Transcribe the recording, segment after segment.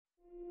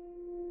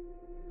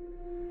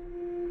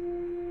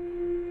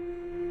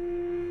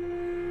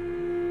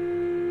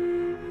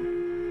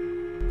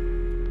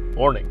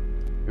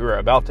Warning, you are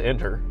about to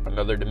enter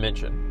another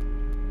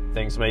dimension.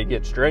 Things may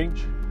get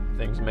strange,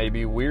 things may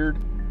be weird.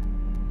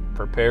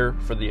 Prepare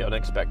for the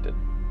unexpected.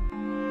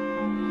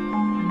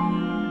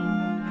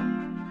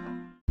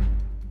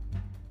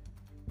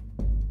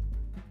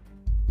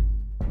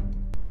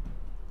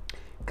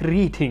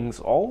 Greetings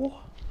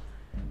all.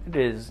 It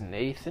is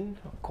Nathan,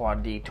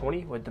 Quad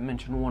D20 with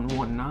Dimension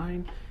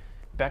 119,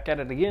 back at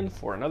it again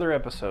for another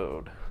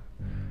episode.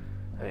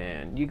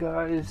 And you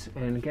guys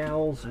and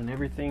gals and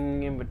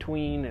everything in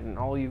between and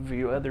all of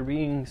you other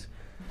beings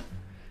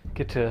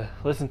get to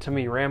listen to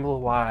me ramble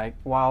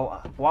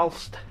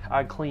whilst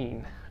I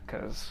clean,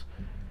 because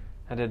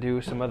I had to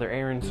do some other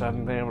errands so I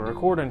haven't been able to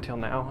record until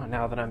now. And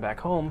now that I'm back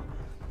home,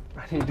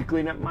 I need to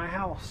clean up my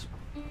house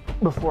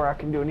before I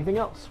can do anything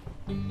else.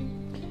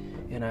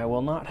 And I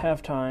will not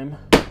have time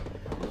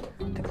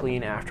to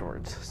clean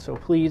afterwards. So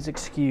please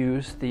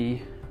excuse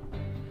the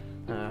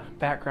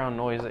background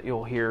noise that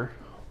you'll hear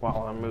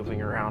while I'm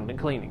moving around and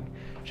cleaning.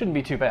 Shouldn't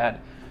be too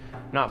bad.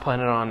 Not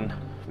planning on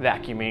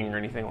vacuuming or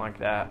anything like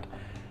that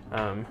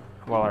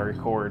while I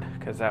record,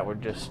 because that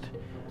would just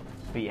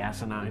be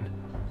asinine.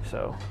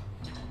 So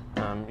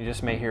you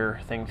just may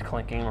hear things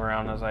clinking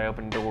around as I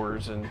open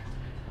doors. And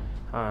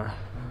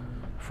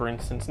for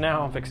instance,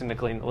 now I'm fixing to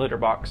clean the litter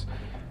box,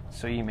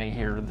 so you may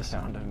hear the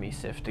sound of me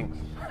sifting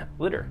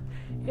litter.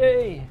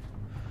 Yay!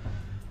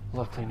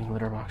 Love cleaning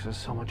litter boxes,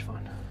 so much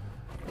fun.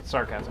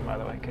 Sarcasm, by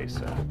the way, in case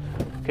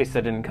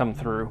that didn't come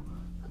through.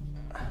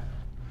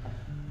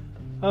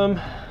 I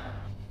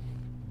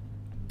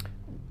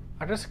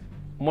just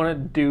want to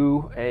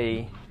do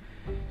a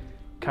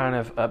kind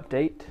of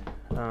update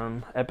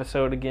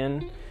episode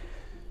again.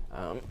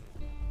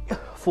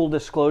 Full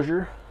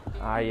disclosure,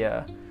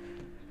 I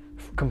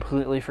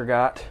completely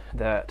forgot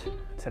that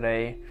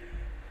today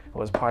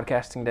was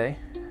podcasting day,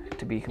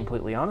 to be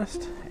completely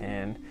honest.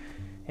 And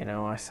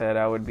I said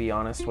I would be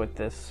honest with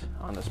this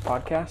on this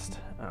podcast.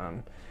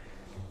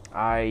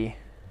 I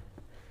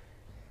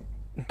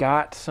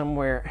got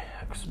somewhere.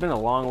 It's been a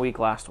long week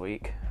last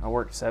week. I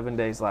worked 7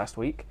 days last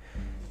week,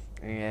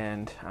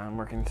 and I'm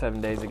working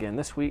 7 days again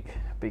this week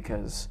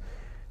because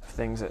of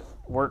things at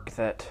work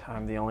that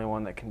I'm the only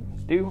one that can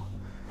do,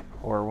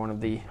 or one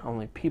of the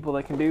only people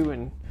that can do,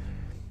 and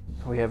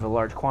we have a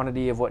large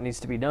quantity of what needs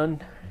to be done.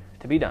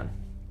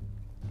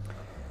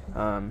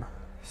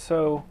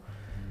 So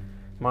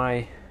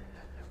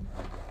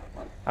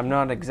I'm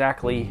not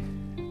exactly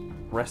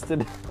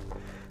rested,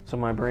 so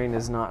my brain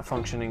is not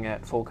functioning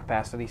at full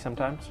capacity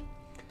sometimes.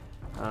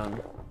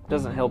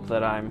 Doesn't help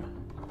that I'm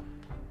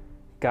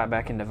got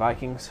back into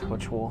Vikings,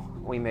 which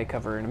we may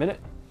cover in a minute,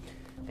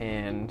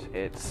 and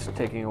it's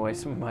taking away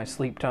some of my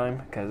sleep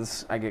time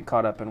because I get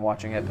caught up in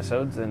watching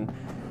episodes and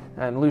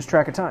lose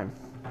track of time,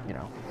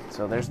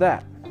 so there's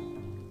that.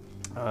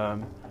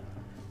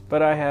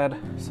 But I had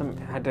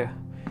to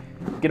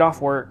get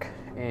off work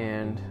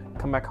and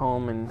come back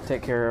home and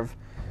take care of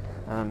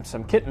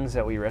some kittens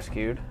that we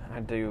rescued. I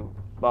had to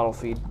bottle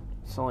feed.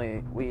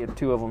 We had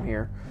 2 of them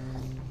here,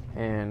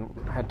 and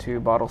I had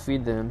to bottle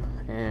feed them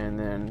and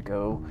then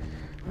go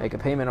make a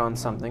payment on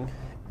something,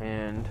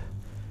 and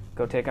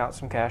go take out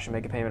some cash and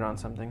make a payment on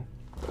something.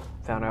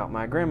 Found out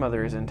my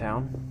grandmother is in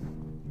town,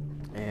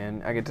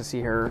 and I get to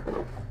see her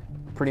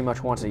pretty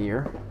much once a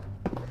year,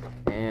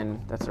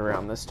 and that's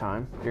around this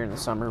time during the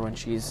summer when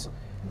she's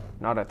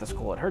not at the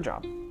school at her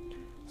job.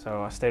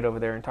 So I stayed over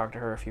there and talked to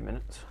her a few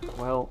minutes.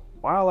 Well,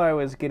 while I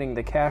was getting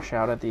the cash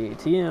out at the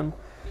ATM,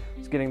 I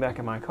was getting back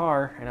in my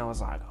car, and I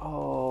was like,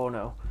 oh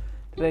no,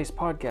 today's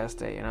podcast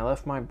day, and I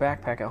left my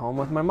backpack at home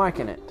with my mic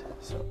in it.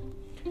 So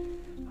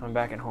I'm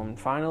back at home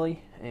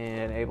finally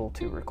and able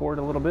to record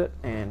a little bit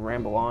and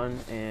ramble on,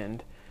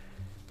 and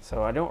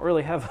so I don't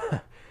really have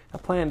a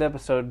planned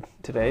episode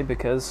today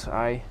because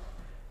I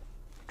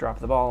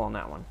dropped the ball on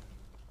that one.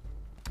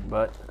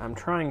 But I'm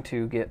trying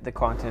to get the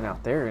content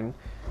out there and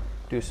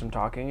do some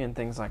talking and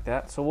things like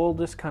that. So we'll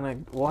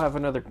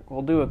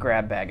do a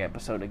grab bag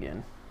episode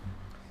again.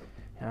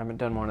 I haven't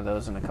done one of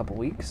those in a couple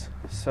weeks.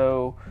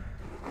 So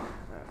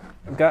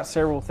I've got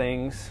several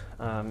things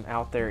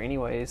out there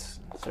anyways,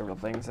 several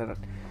things that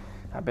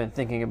I've been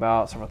thinking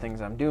about, several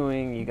things I'm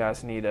doing. You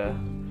guys need a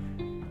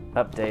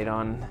update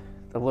on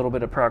the little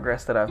bit of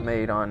progress that I've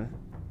made on,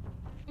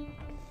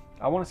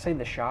 I want to say,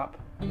 the shop.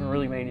 I haven't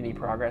really made any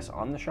progress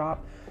on the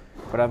shop,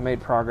 but I've made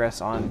progress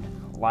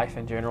on life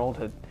in general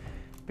to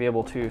be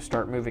able to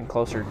start moving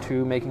closer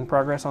to making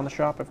progress on the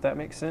shop, if that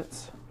makes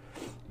sense.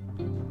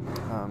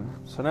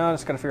 So now I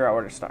just got to figure out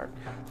where to start.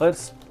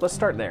 Let's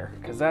start there,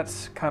 because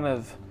that's kind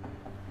of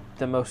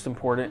the most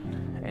important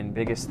and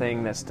biggest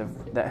thing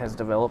that has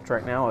developed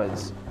right now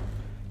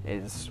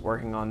is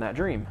working on that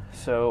dream.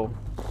 So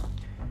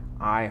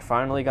I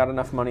finally got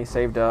enough money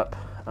saved up,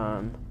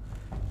 I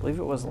believe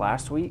it was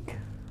last week,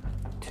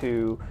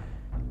 to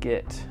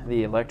get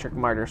the electric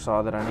miter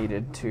saw that I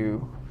needed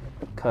to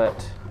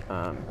cut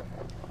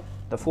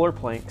the floor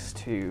planks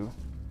to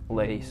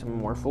lay some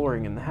more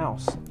flooring in the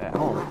house at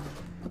home,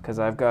 because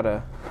I have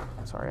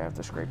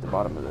to scrape the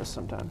bottom of this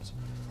sometimes,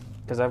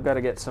 because I've got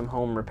to get some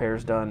home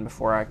repairs done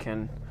before I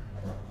can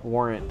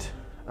warrant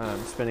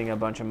spending a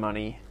bunch of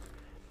money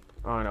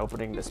on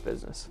opening this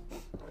business.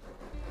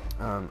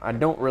 I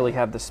don't really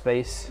have the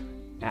space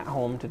at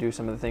home to do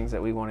some of the things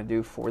that we want to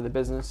do for the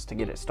business to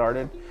get it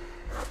started,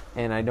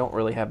 and I don't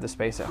really have the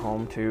space at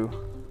home to,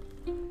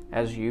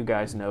 as you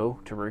guys know,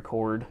 to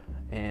record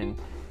and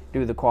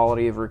do the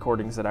quality of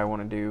recordings that I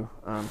want to do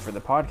for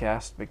the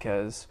podcast,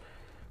 because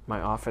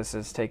my office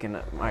is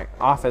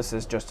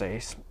just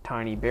a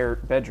tiny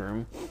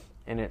bedroom,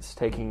 and it's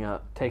taken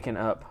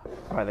up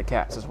by the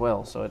cats as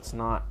well. So it's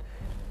not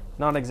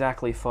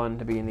exactly fun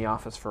to be in the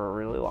office for a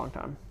really long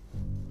time.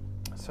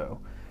 So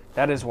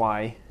that is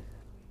why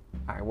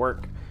I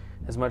work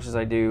as much as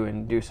I do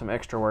and do some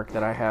extra work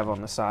that I have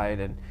on the side,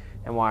 and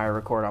why I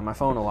record on my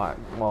phone a lot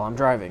while I'm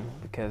driving,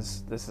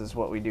 because this is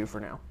what we do for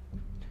now.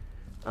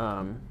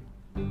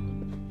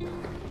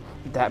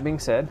 That being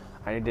said,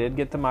 I did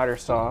get the miter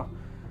saw,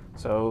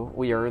 so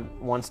we are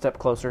one step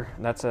closer.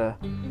 That's trying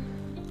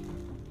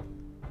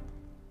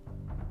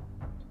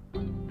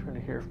to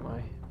hear if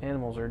my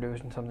animals are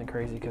doing something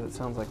crazy, because it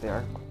sounds like they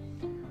are.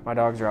 My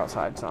dogs are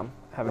outside, so I'm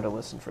having to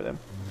listen for them.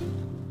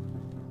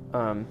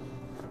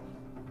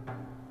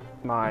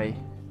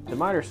 The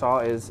miter saw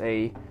is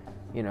a,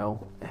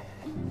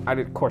 I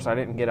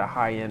didn't get a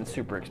high-end,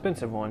 super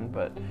expensive one,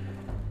 but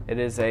it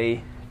is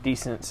a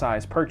decent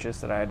size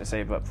purchase that I had to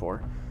save up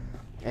for.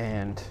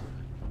 And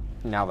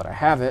now that I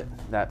have it,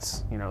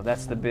 that's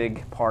the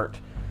big part,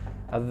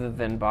 other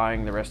than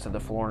buying the rest of the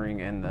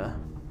flooring and the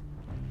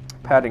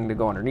padding to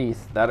go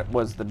underneath. That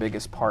was the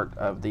biggest part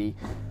of the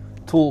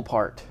tool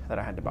part that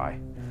I had to buy.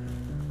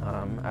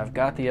 I've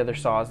got the other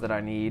saws that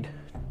I need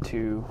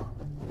to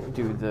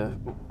do the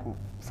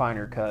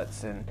finer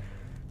cuts and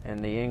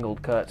the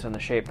angled cuts and the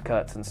shaped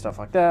cuts and stuff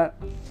like that,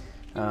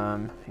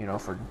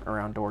 for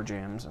around door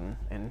jambs and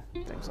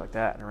things like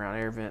that, and around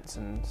air vents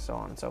and so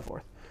on and so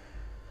forth.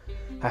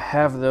 I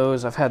have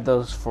those. I've had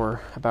those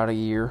for about a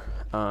year.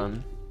 I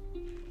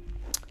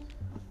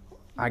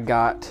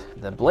got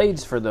the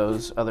blades for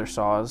those other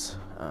saws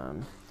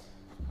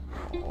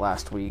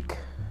last week,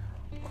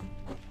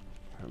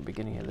 or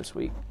beginning of this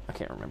week. I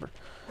can't remember.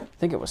 I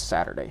think it was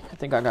Saturday. I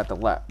think I got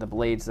the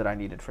blades that I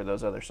needed for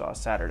those other saws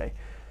Saturday.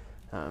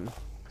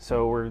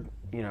 So we're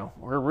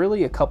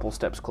really a couple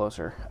steps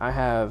closer. I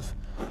have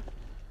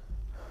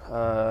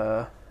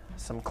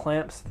some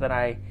clamps that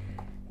I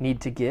need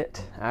to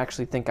get. I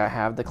actually think I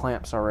have the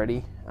clamps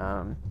already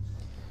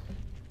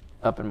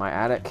up in my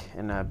attic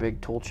in a big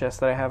tool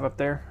chest that I have up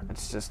there.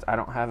 It's just I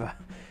don't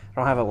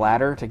have a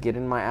ladder to get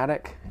in my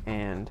attic,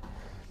 and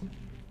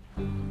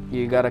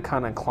you got to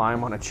kind of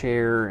climb on a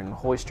chair and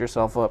hoist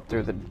yourself up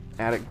through the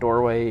attic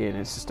doorway, and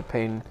it's just a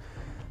pain.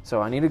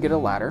 So I need to get a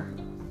ladder,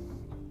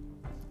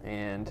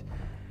 and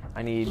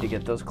I need to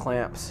get those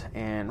clamps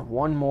and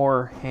one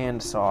more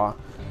hand saw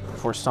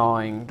for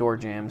sawing door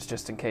jambs,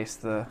 just in case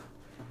the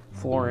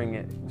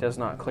flooring does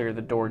not clear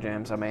the door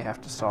jambs. I may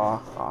have to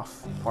saw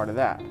off part of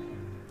that.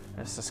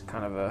 It's just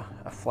kind of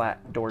a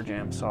flat door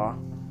jamb saw.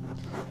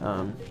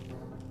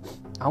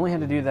 I only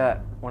had to do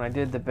that when I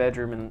did the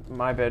bedroom, in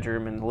my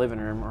bedroom and the living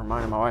room, or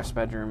mine and my wife's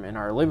bedroom in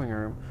our living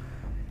room.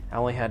 I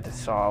only had to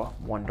saw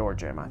one door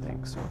jamb, I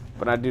think. So,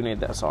 but I do need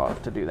that saw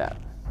to do that.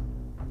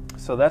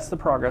 So that's the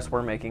progress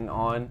we're making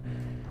on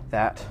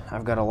that.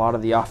 I've got a lot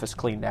of the office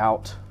cleaned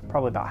out,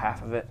 probably about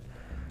half of it.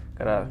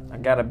 I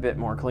got a bit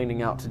more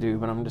cleaning out to do,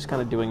 but I'm just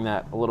kind of doing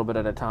that a little bit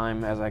at a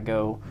time as I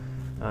go,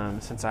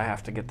 since I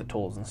have to get the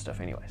tools and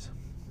stuff anyways.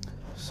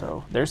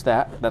 So there's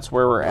that. That's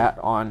where we're at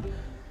on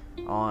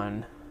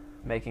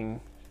making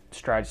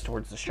strides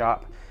towards the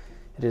shop.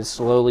 It is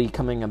slowly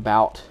coming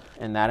about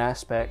in that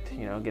aspect,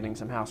 getting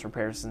some house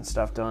repairs and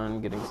stuff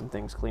done, getting some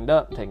things cleaned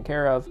up, taken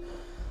care of,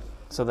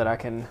 so that I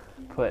can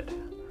put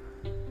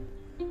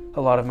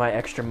a lot of my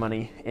extra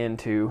money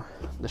into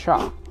the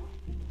shop.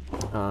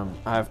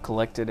 I've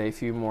collected a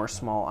few more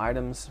small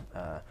items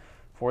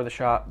for the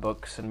shop,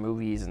 books and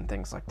movies and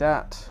things like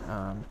that.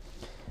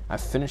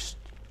 I've finished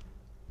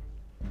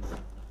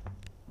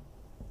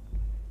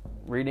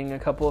reading a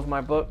couple of my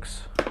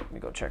books. Let me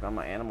go check on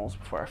my animals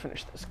before I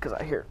finish this, because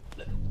I hear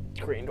the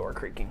screen door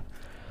creaking.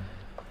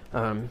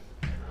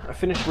 I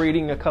finished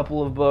reading a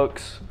couple of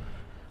books.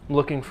 I'm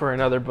looking for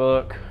another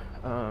book.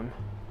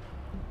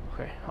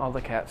 Okay, all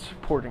the cats,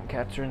 important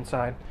cats, are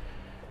inside.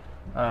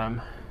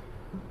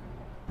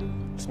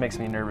 Just makes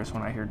me nervous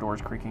when I hear doors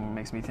creaking. It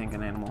makes me think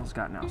an animal has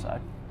gotten outside.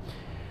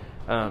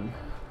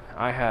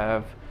 I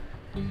have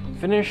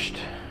finished,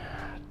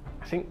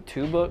 I think,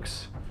 2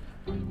 books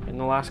in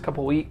the last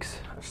couple weeks.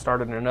 I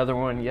started another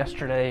one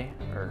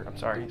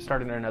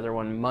started another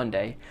one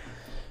Monday.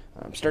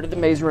 Started the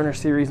Maze Runner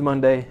series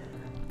Monday.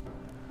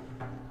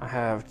 I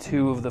have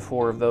 2 of the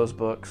 4 of those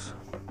books.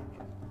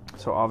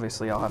 So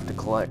obviously I'll have to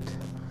collect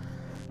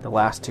the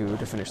last 2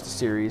 to finish the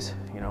series,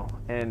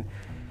 And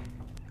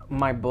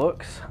my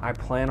books, I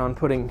plan on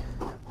putting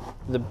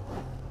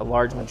a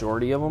large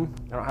majority of them.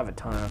 I don't have a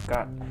ton. I've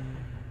got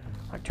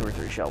like 2 or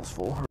 3 shelves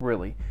full.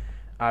 Really,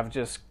 I've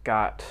just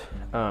got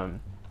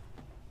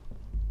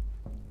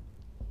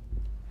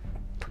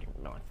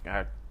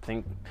I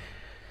think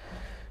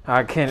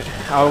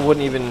I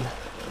wouldn't even,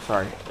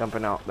 sorry,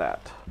 dumping out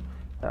that.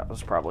 That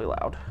was probably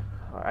loud.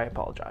 I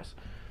apologize.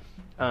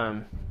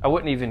 I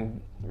wouldn't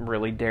even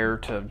really dare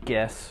to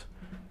guess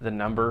the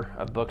number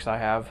of books I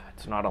have.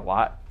 It's not a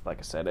lot. Like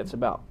I said, it's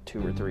about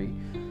 2 or 3.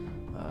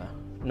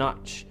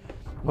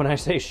 When I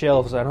say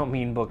shelves, I don't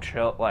mean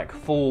bookshelf, like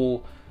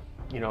full,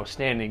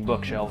 standing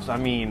bookshelves. I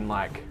mean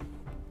like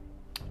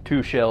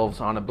 2 shelves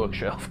on a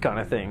bookshelf kind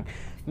of thing.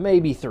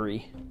 Maybe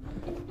 3.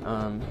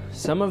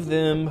 Some of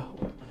them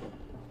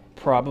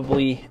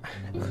probably,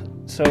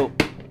 so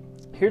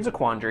here's a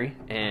quandary,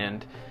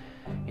 and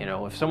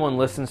if someone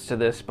listens to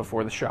this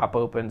before the shop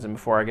opens and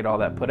before I get all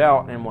that put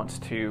out and wants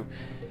to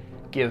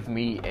give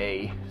me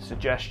a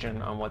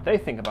suggestion on what they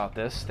think about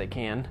this, they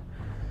can.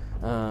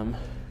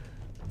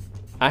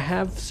 I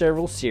have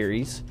several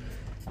series,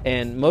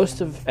 and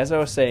as I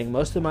was saying,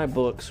 most of my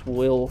books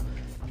will,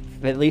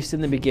 at least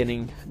in the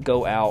beginning,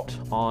 go out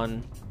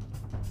on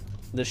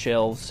the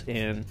shelves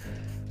in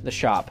the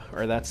shop,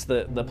 or that's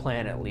the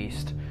plan at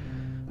least,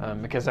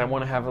 because I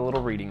want to have a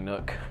little reading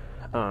nook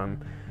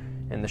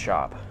in the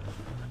shop.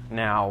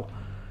 Now,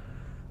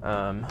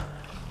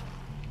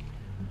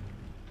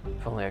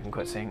 if only I can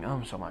quit saying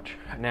so much.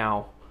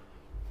 Now,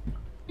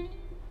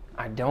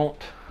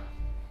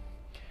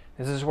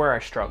 this is where I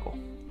struggle.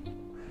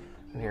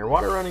 And here,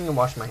 water running, and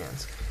wash my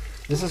hands.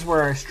 This is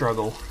where I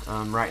struggle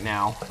right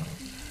now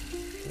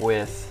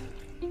with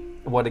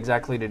what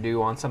exactly to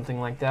do on something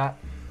like that.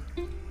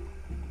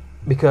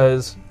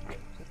 Because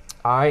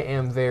I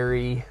am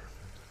very,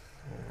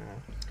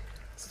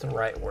 what's the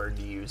right word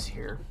to use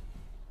here?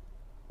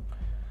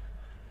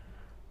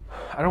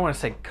 I don't want to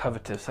say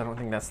covetous. I don't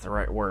think that's the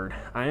right word.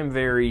 I am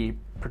very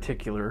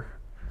particular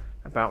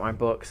about my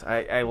books.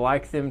 I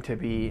like them to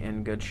be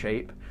in good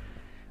shape.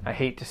 I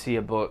hate to see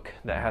a book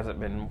that hasn't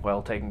been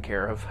well taken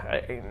care of.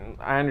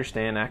 I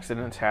understand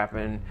accidents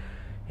happen.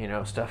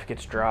 Stuff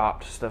gets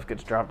dropped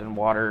in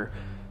water,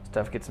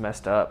 stuff gets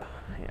messed up.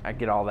 I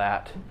get all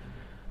that.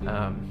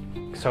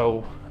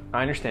 So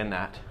I understand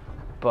that.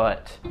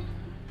 But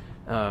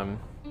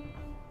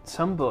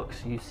some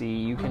books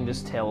you can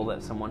just tell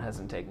that someone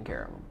hasn't taken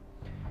care of them.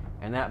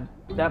 And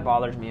that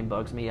bothers me and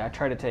bugs me. I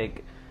try to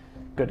take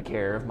good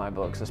care of my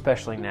books,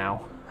 especially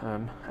now.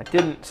 I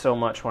didn't so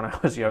much when I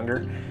was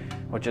younger,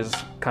 which is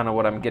kind of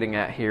what I'm getting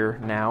at here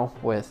now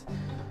with,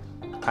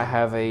 I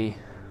have I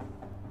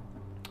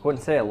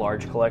wouldn't say a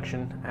large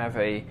collection. I have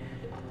a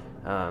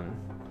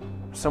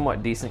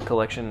somewhat decent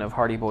collection of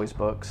Hardy Boys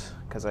books,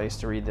 because I used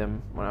to read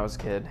them when I was a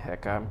kid.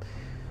 Heck, I'm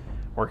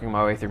working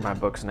my way through my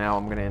books now.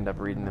 I'm going to end up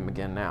reading them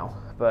again now.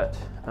 But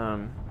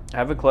I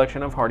have a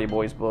collection of Hardy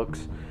Boys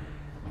books.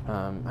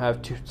 I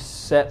have 2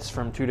 sets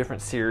from 2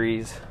 different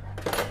series,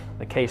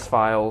 the Case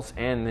Files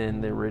and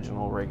then the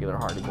original regular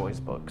Hardy Boys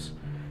books.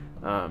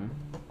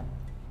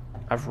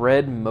 I've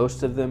read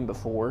most of them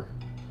before,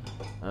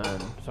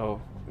 so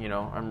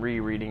I'm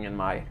rereading in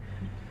my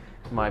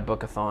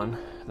bookathon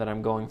that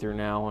I'm going through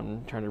now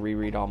and trying to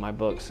reread all my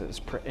books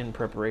in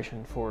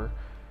preparation for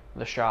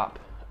the shop.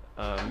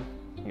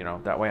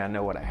 That way I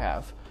know what I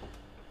have.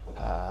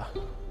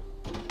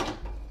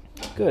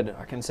 Good,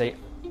 I can say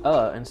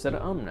instead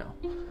of now.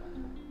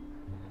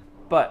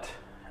 But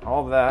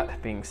all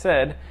that being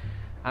said,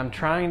 I'm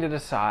trying to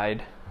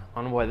decide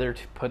on whether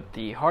to put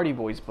the Hardy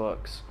Boys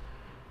books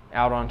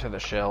out onto the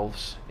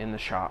shelves in the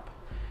shop,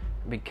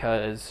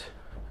 because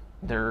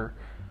they're,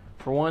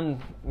 for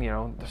one,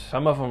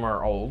 some of them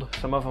are old,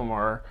 some of them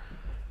are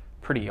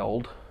pretty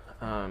old.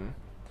 The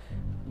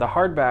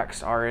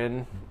hardbacks are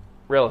in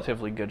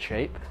relatively good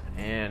shape,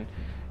 and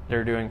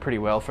they're doing pretty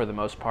well for the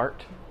most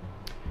part.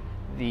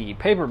 The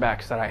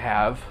paperbacks that I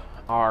have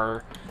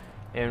are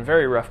in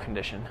very rough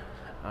condition.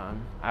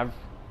 I've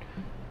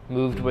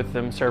moved with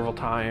them several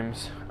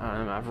times.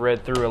 I've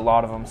read through a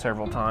lot of them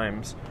several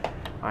times.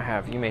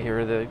 You may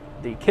hear the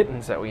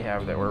kittens that we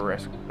have that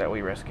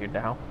we rescued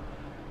now.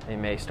 They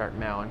may start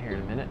meowing here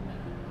in a minute.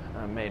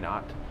 May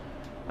not.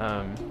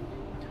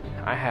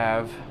 I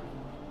have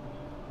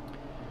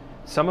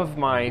some of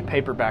my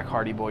paperback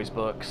Hardy Boys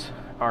books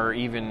are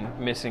even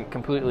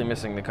completely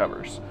missing the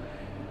covers,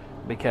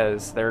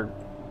 because they're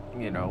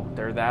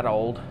that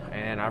old,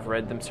 and I've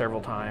read them several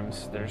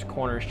times. There's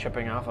corners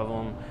chipping off of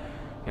them.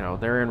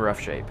 They're in rough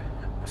shape.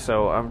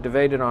 So I've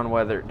debated on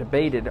whether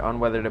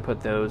to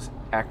put those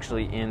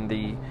actually in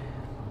the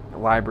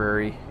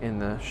library in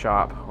the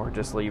shop, or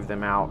just leave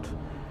them out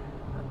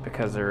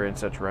because they're in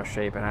such rough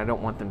shape and I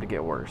don't want them to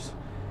get worse.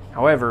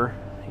 However,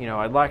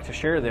 I'd like to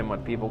share them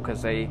with people,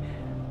 because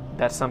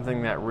that's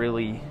something that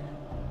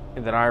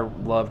I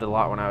loved a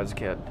lot when I was a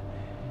kid.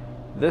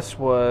 This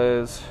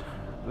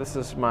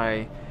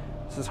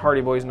is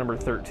Hardy Boys number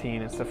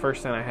 13. It's the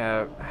first thing I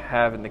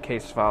have in the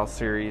Case Files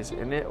series,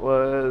 and it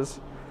was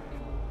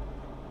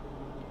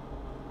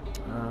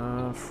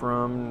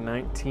from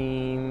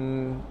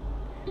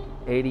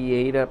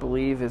 1988, I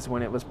believe, is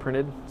when it was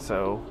printed.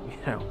 So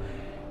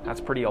that's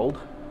pretty old.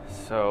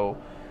 So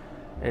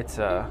it's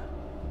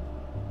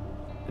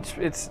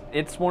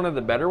one of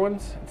the better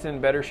ones. It's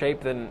in better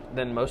shape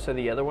than most of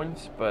the other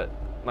ones. But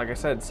like I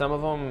said, some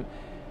of them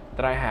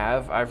that I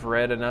have, I've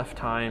read enough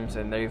times,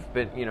 and they've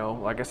been,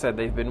 like I said,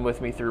 they've been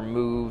with me through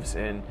moves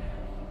and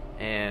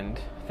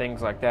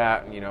things like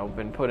that.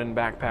 Been put in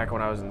backpack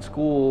when I was in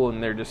school,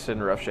 and they're just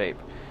in rough shape.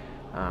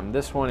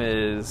 This one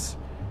is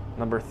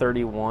number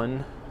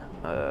 31,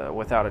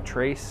 Without a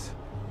Trace.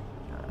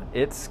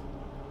 It's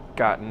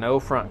got no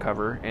front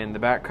cover, and the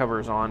back cover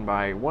is on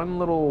by one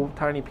little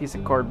tiny piece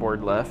of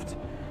cardboard left.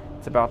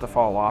 It's about to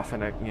fall off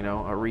in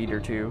a read or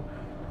two.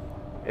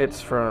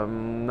 It's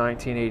from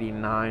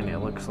 1989, it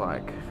looks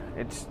like.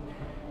 It's,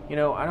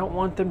 I don't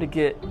want them to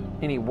get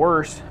any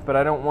worse, but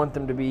I don't want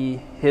them to be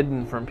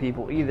hidden from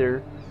people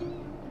either.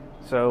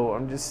 So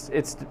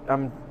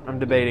I'm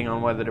debating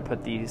on whether to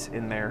put these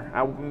in there.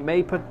 I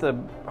may put the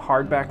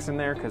hardbacks in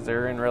there because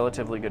they're in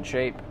relatively good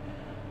shape.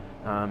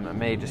 I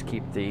may just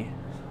keep the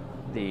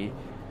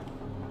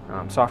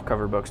soft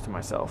cover books to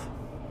myself.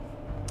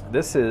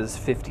 This is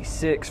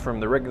 56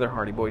 from the regular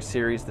Hardy Boys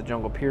series, The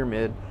Jungle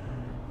Pyramid.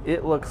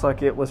 It looks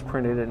like it was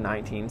printed in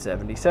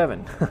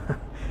 1977.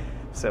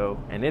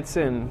 And it's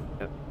in,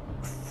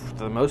 for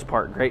the most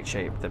part, great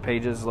shape. The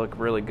pages look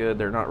really good.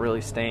 They're not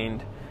really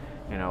stained.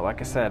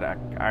 Like I said,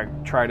 I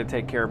try to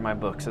take care of my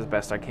books as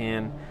best I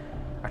can.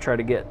 I try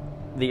to get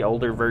the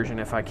older version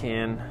if I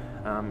can.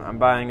 I'm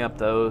buying up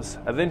those.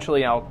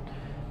 Eventually,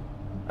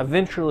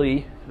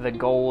 the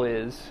goal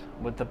is,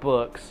 with the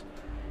books,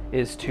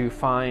 is to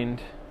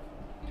find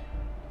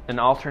an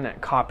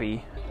alternate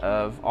copy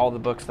of all the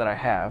books that I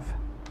have,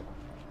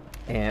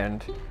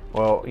 and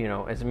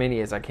as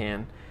many as I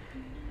can,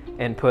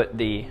 and put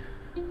the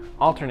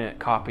alternate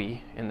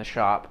copy in the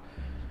shop,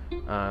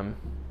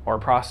 or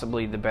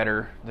possibly the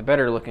better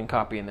looking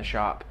copy in the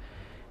shop,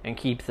 and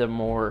keep the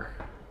more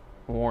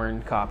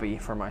worn copy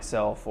for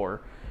myself.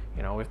 Or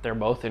if they're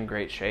both in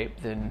great shape,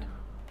 then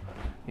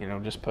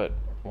just put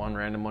one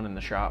random one in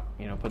the shop.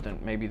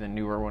 Put maybe the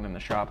newer one in the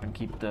shop, and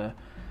keep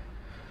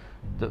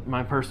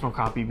my personal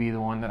copy be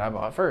the one that I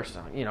bought first.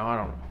 I don't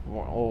know.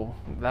 Well,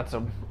 that's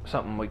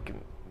something we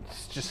can.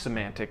 It's just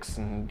semantics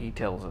and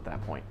details at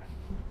that point.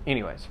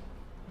 Anyways,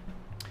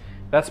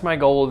 that's my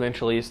goal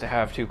eventually, is to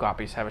have two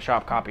copies, have a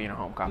shop copy and a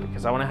home copy,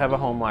 because I want to have a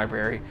home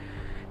library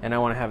and I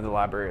want to have the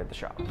library at the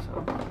shop.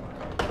 So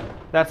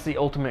that's the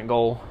ultimate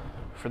goal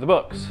for the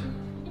books,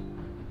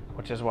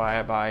 which is why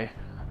I buy,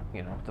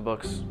 the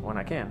books when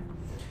I can.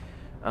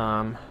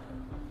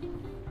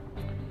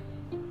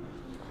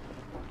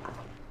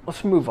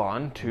 Let's move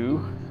on to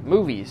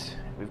movies.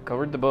 We've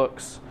covered the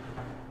books.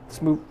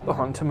 Let's move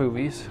on to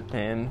movies.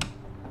 And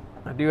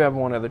I do have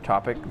one other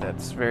topic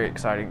that's very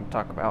exciting to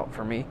talk about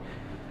for me,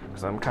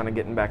 because I'm kind of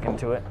getting back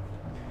into it.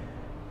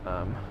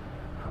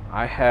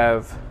 I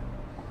have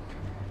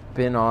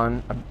been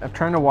I'm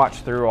trying to watch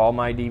through all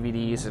my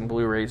DVDs and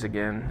Blu-rays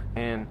again,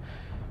 and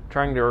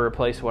trying to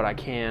replace what I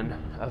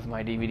can of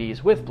my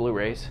DVDs with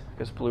Blu-rays,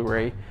 because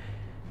Blu-ray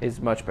is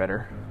much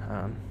better.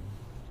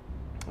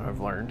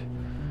 I've learned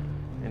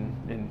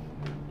in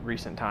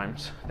recent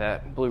times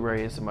that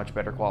Blu-ray is a much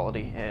better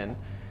quality, and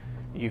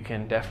you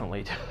can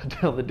definitely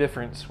tell the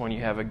difference when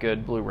you have a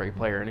good Blu-ray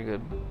player and a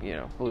good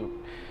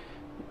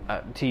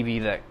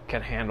TV that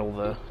can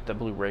handle the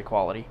Blu-ray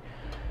quality.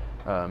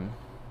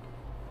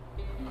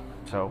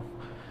 So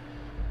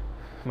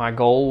my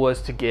goal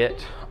was to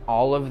get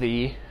all of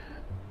the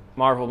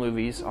Marvel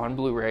movies on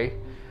Blu-ray,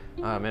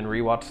 and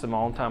rewatch them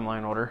all in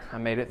timeline order. I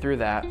made it through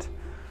that.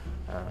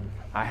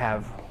 I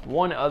have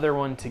one other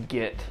one to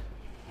get,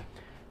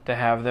 to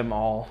have them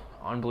all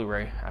on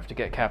Blu-ray. I have to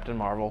get Captain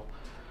Marvel.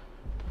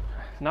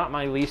 Not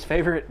my least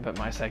favorite, but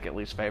my second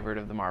least favorite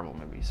of the Marvel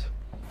movies.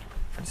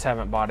 I just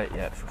haven't bought it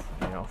yet,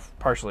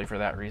 partially for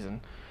that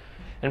reason.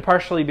 And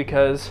partially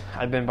because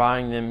I've been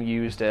buying them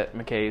used at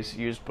McKay's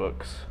Used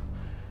Books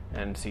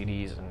and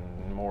CDs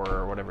and more,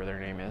 or whatever their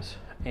name is.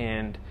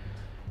 And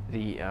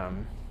the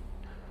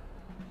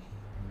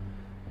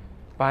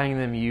buying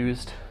them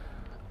used,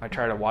 I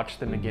try to watch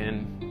them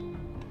again.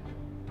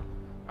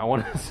 I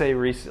want to say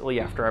recently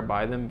after I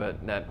buy them,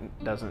 but that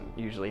doesn't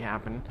usually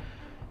happen.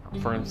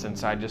 For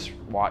instance, I just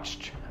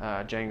watched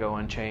Django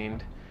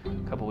Unchained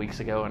a couple weeks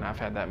ago, and I've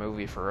had that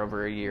movie for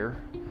over a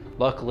year.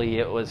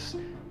 Luckily, I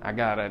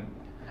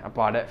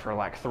bought it for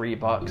like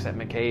 $3 at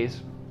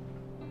McKay's.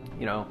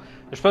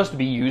 They're supposed to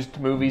be used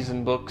movies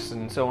and books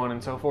and so on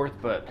and so forth,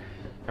 but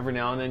every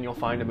now and then you'll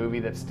find a movie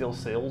that's still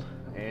sealed,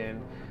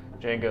 and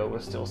Django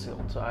was still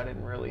sealed, so I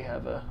didn't really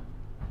have a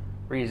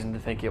reason to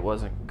think it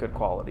wasn't good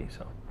quality.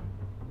 So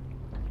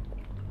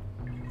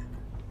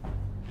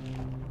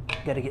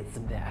gotta get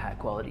some of that high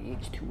quality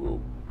H2O.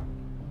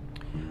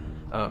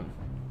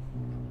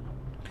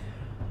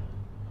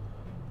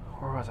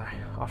 Where was I?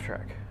 Off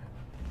track.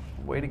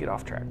 Way to get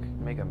off track.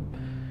 Make a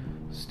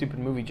stupid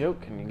movie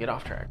joke and you get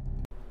off track.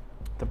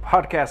 The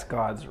podcast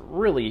gods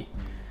really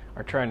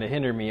are trying to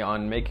hinder me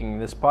on making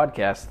this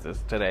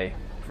podcast today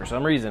for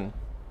some reason.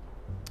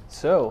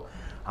 So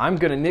I'm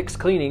gonna nix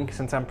cleaning,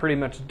 since I'm pretty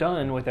much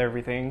done with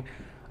everything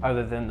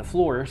other than the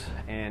floors,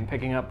 and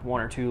picking up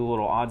one or two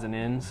little odds and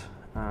ends,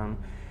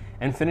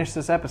 and finish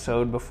this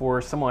episode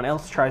before someone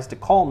else tries to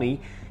call me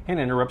and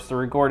interrupts the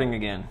recording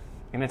again.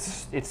 And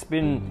it's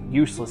been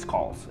useless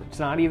calls. It's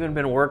not even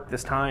been work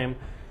this time.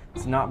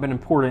 It's not been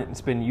important.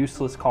 It's been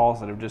useless calls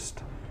that have just,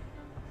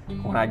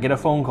 when I get a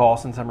phone call,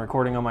 since I'm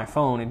recording on my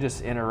phone, it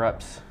just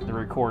interrupts the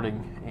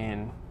recording.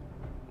 And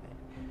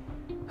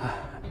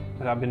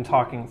I've been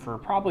talking for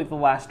probably the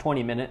last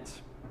 20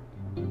 minutes,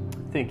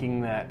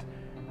 thinking that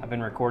I've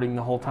been recording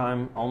the whole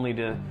time, only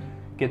to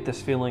get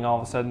this feeling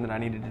all of a sudden that I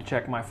needed to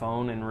check my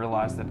phone and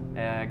realize that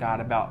I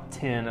got about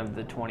 10 of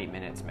the 20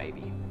 minutes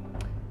maybe.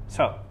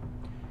 So,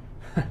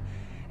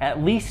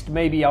 at least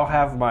maybe I'll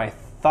have my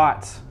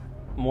thoughts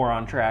more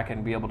on track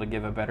and be able to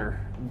give a better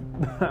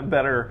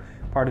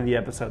part of the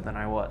episode than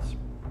I was.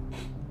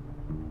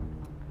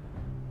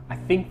 I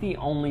think the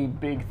only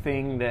big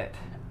thing that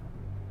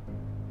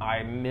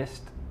I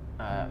missed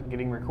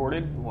getting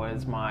recorded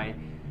was my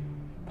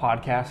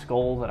podcast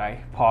goal that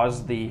I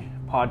paused the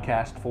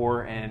podcast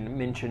for and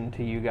mentioned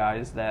to you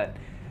guys that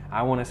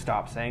I want to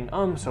stop saying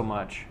so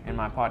much in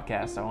my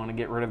podcast. I want to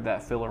get rid of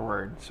that filler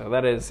word. So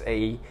that is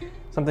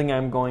something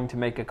I'm going to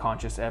make a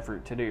conscious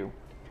effort to do.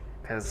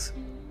 Because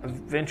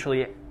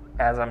eventually,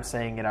 as I'm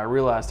saying it, I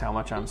realized how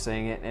much I'm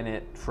saying it, and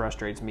it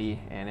frustrates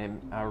me,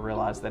 and I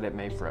realize that it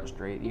may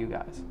frustrate you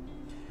guys.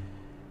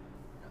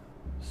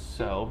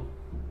 So,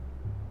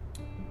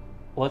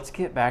 let's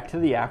get back to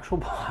the actual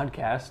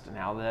podcast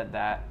now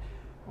that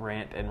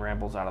rant and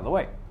ramble's out of the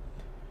way.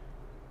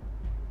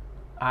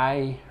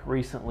 I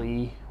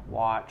recently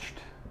watched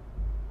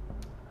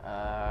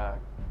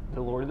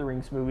the Lord of the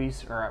Rings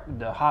movies, or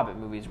the Hobbit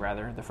movies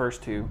rather, the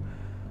first two,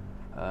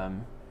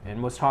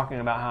 and was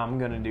talking about how I'm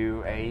going to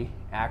do a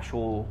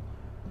actual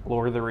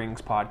Lord of the Rings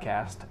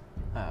podcast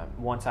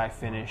once I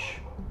finish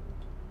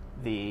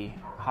the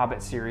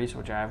Hobbit series,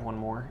 which I have one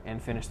more, and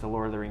finish the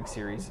Lord of the Rings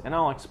series. And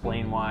I'll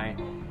explain why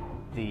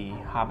the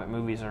Hobbit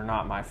movies are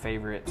not my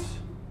favorites,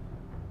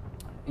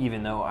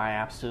 even though I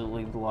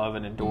absolutely love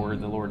and adore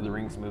the Lord of the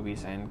Rings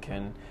movies and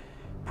can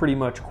pretty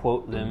much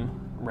quote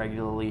them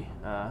regularly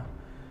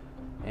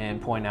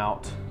and point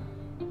out,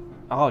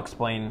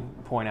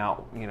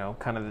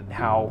 kind of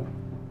how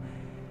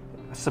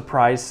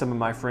surprised some of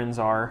my friends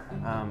are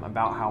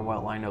about how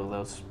well I know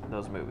those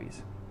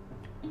movies.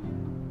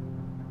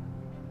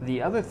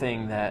 The other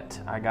thing that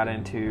I got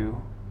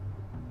into,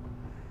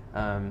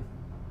 there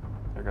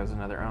goes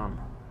another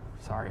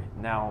sorry.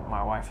 Now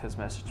my wife has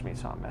messaged me,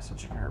 so I'm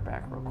messaging her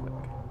back real quick.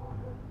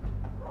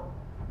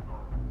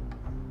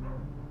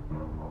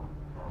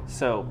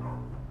 So,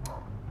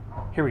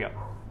 here we go.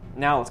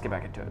 Now let's get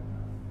back into it.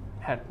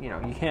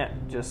 You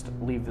can't just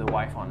leave the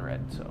wife on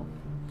red, so.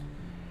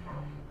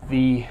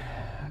 The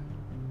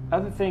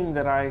other thing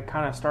that I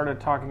kind of started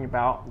talking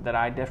about that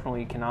I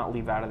definitely cannot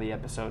leave out of the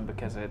episode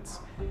because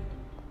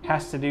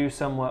has to do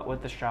somewhat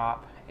with the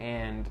shop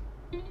and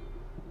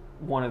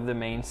one of the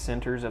main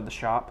centers of the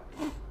shop,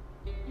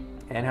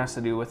 and has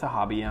to do with a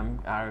hobby I'm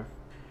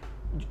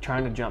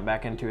trying to jump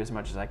back into as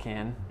much as I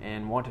can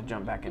and want to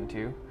jump back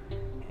into.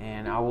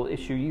 And I will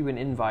issue you an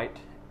invite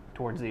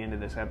towards the end of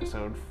this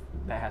episode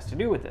that has to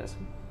do with this.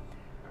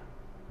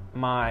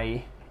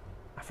 I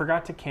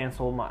forgot to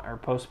cancel or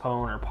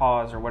postpone or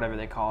pause or whatever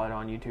they call it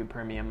on YouTube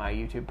Premium. My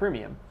YouTube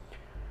Premium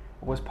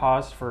was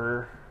paused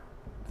for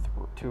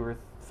 2 or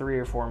 3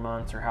 or 4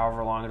 months, or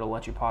however long it'll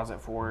let you pause it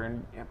for,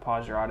 and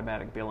pause your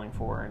automatic billing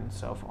for, and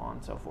so on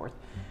and so forth.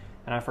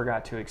 And I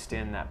forgot to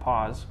extend that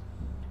pause,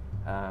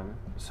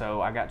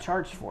 so I got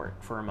charged for it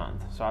for a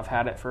month. So I've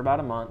had it for about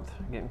a month,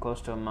 getting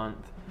close to a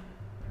month,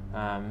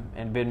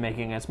 and been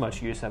making as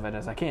much use of it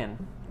as I can,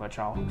 which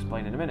I'll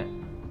explain in a minute.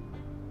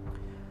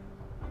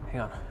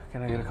 Hang on,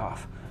 can I get a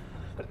cough?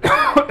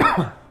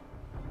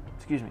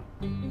 Excuse me.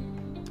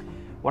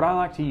 What I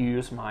like to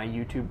use my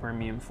YouTube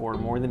Premium for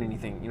more than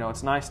anything,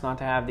 it's nice not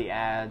to have the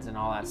ads and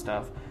all that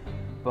stuff,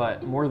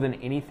 but more than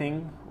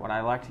anything, what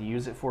I like to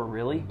use it for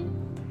really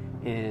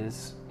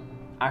is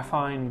I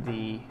find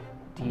the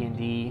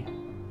D&D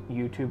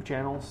YouTube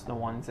channels, the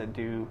ones that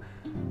do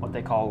what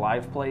they call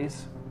live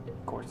plays.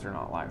 Of course, they're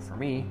not live for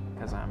me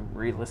because I'm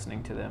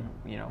re-listening to them,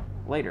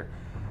 later.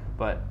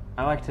 But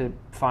I like to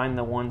find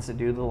the ones that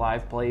do the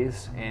live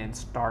plays and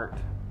start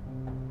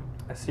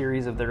a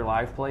series of their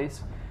live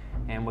plays.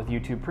 And with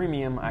YouTube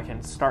Premium, I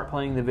can start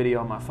playing the video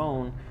on my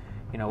phone,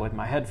 with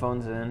my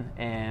headphones in,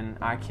 and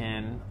I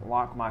can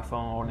lock my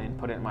phone and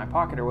put it in my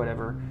pocket or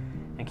whatever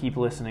and keep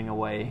listening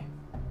away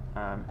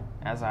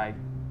as I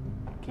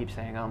keep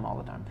saying all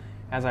the time.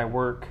 As I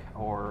work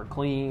or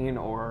clean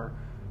or,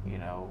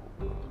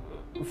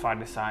 if I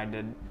decide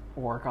to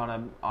work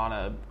on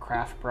a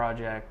craft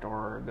project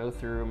or go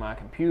through my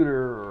computer,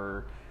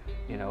 or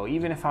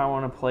even if I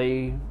want to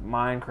play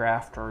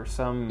Minecraft or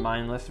some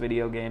mindless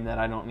video game that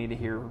I don't need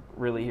to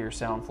really hear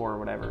sound for or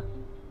whatever,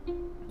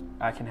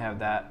 I can have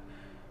that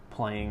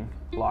playing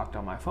locked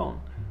on my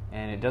phone,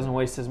 and it doesn't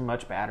waste as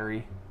much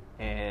battery,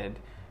 and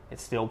it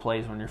still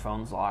plays when your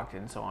phone's locked,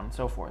 and so on and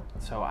so forth.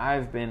 So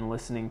I've been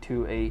listening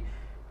to a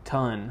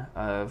ton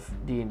of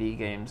D&D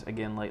games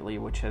again lately,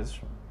 which has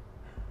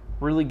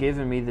really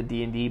given me the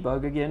D&D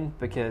bug again,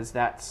 because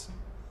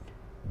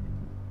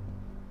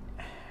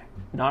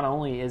not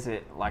only is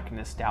it like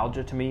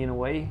nostalgia to me in a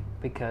way,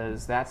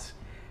 because that's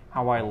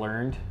how I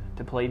learned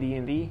to play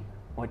D&D,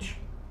 which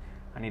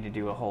I need to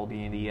do a whole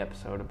D&D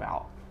episode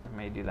about. I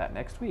may do that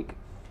next week,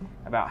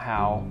 about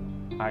how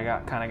I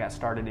got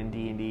started in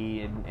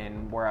D&D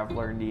and where I've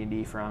learned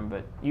D&D from.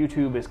 But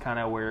YouTube is kind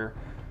of where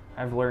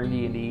I've learned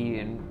D&D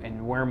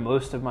and where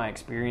most of my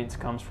experience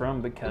comes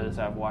from, because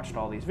I've watched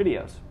all these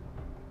videos.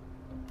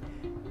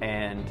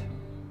 And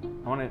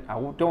I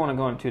don't want to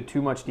go into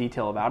too much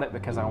detail about it,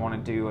 because I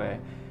want to do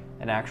an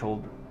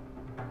actual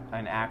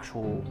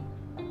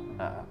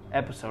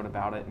episode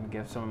about it and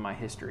give some of my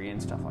history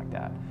and stuff like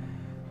that.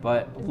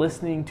 But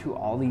listening to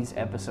all these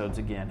episodes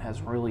again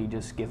has really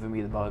just given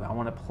me the bug. I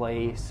want to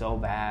play so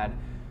bad.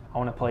 I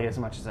want to play as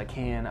much as I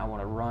can. I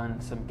want to run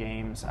some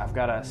games. I've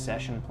got a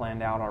session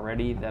planned out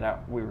already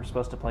that we were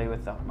supposed to play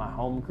with my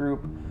home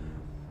group,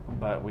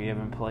 but we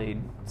haven't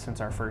played since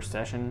our first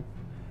session.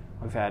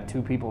 We've had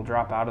 2 people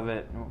drop out of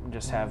it,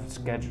 just have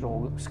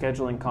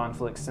scheduling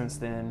conflicts since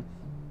then.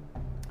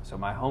 So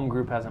my home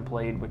group hasn't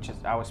played, which is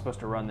I was supposed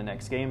to run the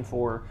next game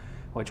for,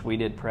 which we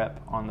did prep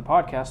on the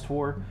podcast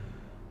for.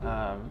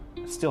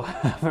 Still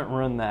haven't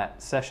run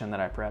that session that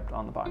I prepped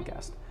on the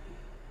podcast.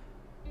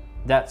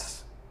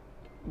 That's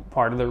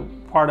part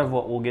of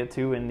what we'll get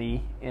to in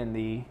the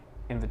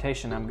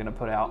invitation I'm going to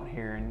put out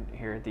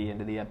here at the end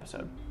of the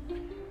episode.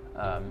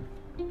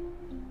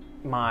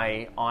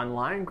 My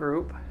online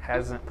group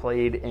hasn't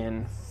played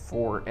in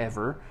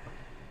forever,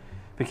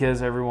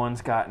 because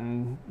everyone's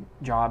gotten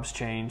jobs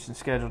changed and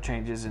schedule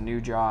changes and new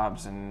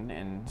jobs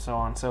and so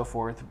on and so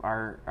forth.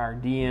 Our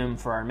DM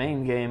for our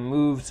main game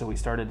moved, so we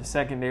started a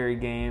secondary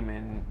game,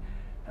 and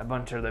a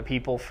bunch of the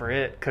people for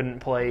it couldn't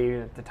play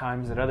at the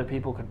times that other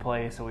people could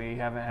play, so we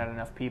haven't had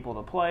enough people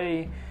to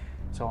play,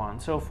 so on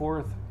and so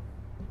forth.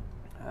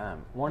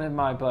 One of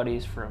my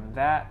buddies from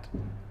that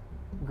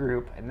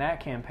group and that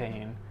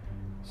campaign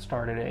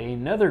started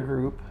another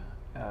group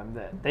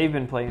that they've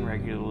been playing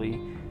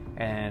regularly,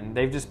 and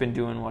they've just been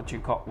doing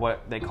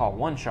what they call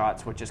one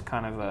shots, which is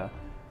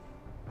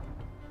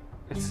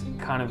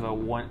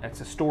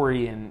it's a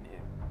story and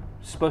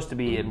supposed to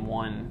be in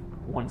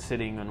one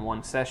sitting and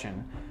one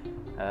session.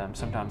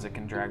 Sometimes it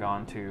can drag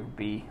on to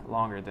be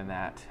longer than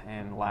that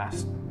and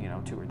last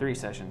 2 or 3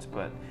 sessions,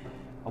 but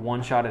a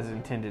one shot is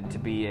intended to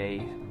be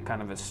a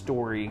kind of a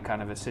story,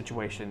 kind of a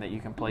situation that you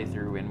can play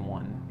through in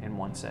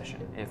one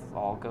session, if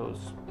all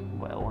goes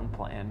well and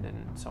planned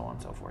and so on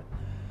and so forth.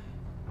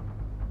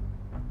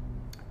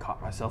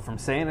 Caught myself from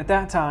saying at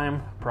that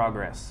time,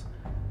 progress.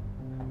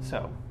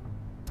 So,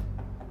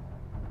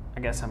 I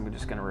guess I'm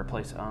just going to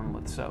replace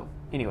with so.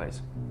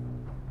 Anyways.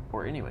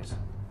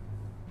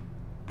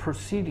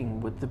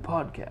 Proceeding with the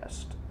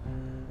podcast.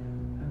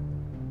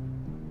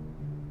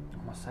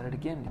 Almost said it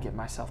again to get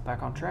myself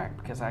back on track,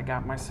 because I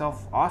got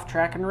myself off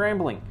track and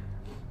rambling.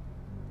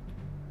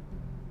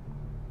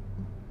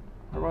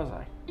 Where was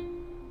I?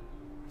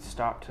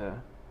 Stopped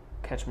to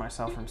catch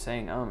myself from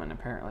saying and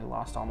apparently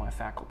lost all my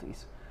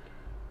faculties.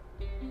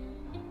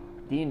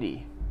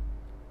 D&D.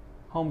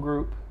 Home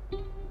group.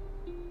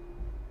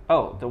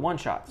 Oh, the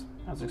one-shots.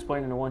 I was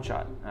explaining the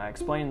one-shot. I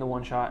explained the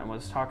one-shot and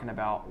was talking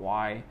about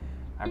why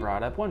I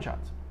brought up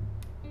one-shots.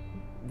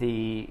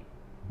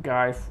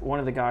 One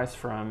of the guys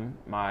from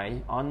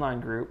my online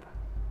group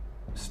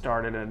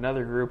started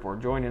another group, or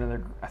joined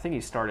another. I think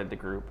he started the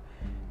group,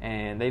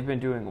 and they've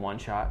been doing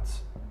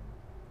one-shots,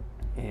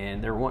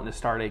 and they're wanting to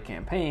start a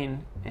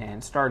campaign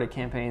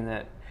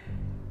that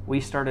we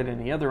started in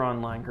the other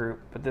online group,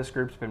 but this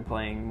group's been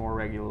playing more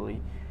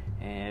regularly,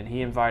 and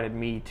he invited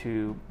me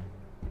to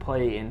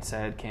play in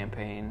said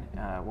campaign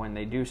when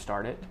they do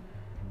start it.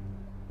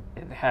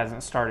 It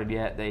hasn't started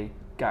yet. They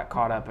got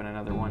caught up in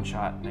another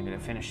one-shot, and they're going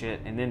to finish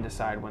it and then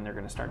decide when they're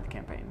going to start the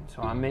campaign.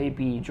 So I may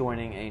be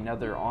joining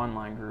another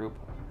online group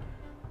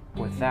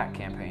with that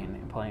campaign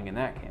and playing in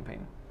that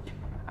campaign.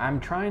 I'm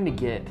trying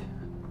to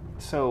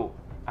so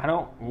I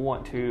don't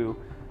want to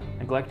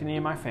neglect any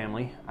of my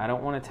family. I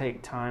don't want to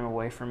take time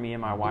away from me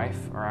and my wife,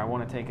 or I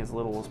want to take as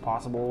little as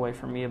possible away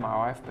from me and my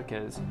wife,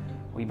 because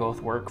we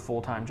both work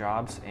full-time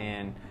jobs,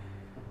 and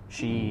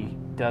she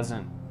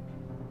doesn't.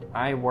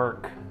 I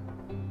work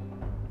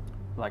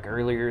like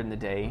earlier in the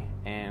day,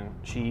 and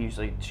she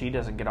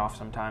doesn't get off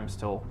sometimes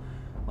till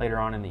later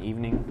on in the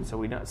evening,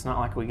 so it's not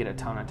like we get a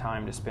ton of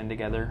time to spend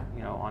together,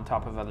 on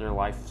top of other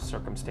life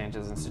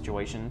circumstances and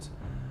situations.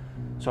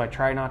 So I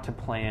try not to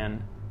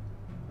plan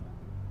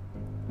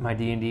my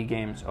D&D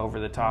games over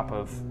the top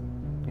of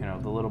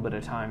the little bit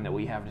of time that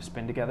we have to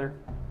spend together,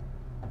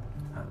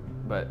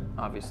 but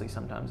obviously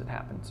sometimes it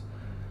happens.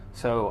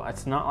 So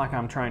it's not like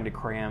I'm trying to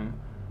cram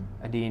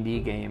a D&D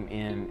game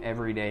in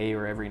every day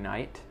or every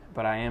night,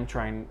 but I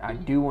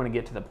do want to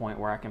get to the point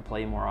where I can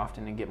play more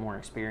often and get more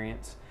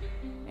experience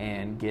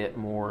and get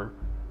more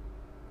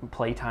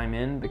playtime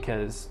in,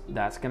 because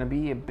that's going to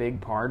be a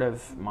big part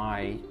of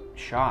my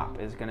shop,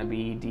 is going to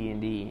be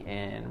D&D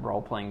and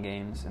role-playing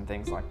games and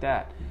things like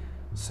that.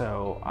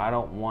 So I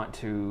don't want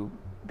to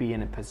be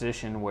in a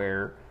position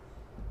where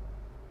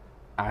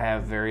I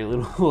have very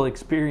little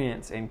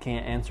experience and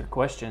can't answer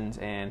questions,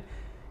 and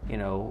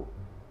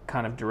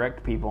kind of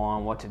direct people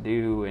on what to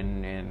do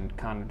and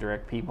kind of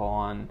direct people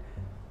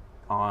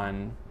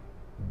on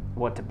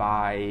what to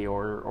buy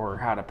or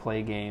how to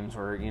play games,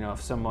 or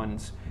if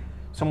someone's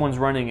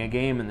running a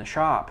game in the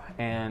shop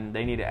and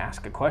they need to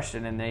ask a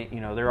question and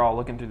they're all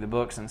looking through the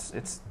books, and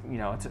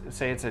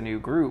say it's a new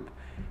group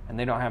and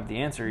they don't have the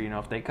answer,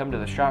 if they come to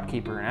the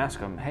shopkeeper and ask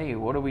them, hey,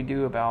 what do we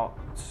do about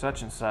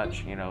such and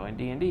such, in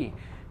D&D?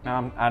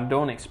 Now, I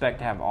don't expect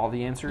to have all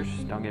the answers,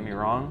 don't get me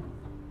wrong,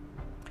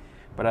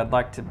 but I'd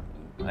like to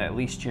at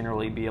least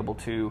generally be able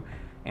to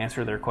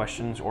answer their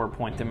questions or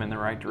point them in the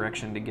right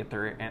direction to get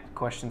their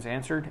questions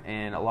answered,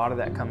 and a lot of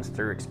that comes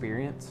through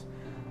experience.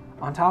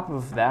 On top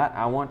of that,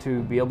 I want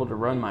to be able to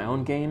run my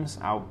own games.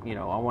 I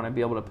want to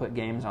be able to put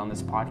games on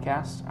this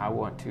podcast. I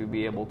want to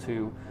be able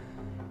to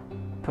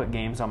put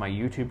games on my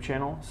YouTube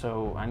channel,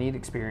 so I need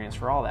experience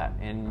for all that,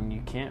 and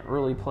you can't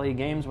really play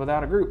games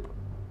without a group.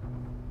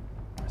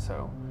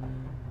 So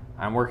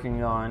I'm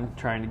working on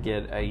trying to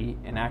get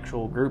an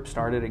actual group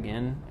started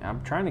again.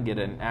 I'm trying to get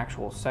an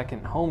actual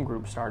second home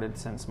group started,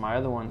 since my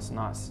other one's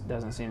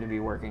doesn't seem to be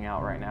working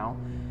out right now,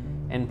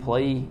 and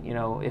play,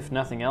 if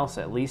nothing else,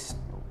 at least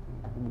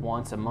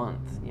once a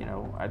month.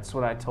 That's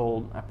what I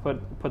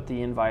put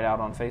the invite out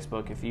on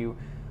Facebook. If you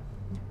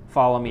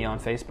follow me on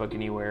Facebook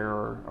anywhere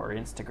or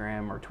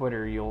Instagram or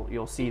Twitter,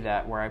 you'll see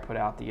that, where I put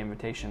out the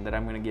invitation that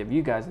I'm going to give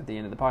you guys at the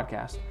end of the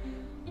podcast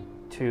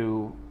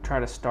to try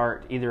to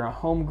start either a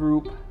home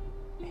group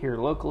here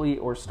locally,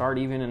 or start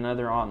even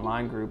another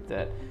online group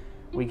that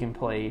we can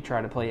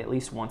try to play at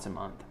least once a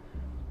month.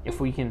 If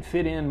we can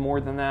fit in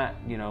more than that,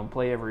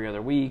 play every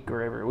other week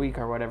or every week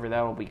or whatever,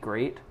 that will be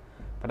great.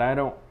 But I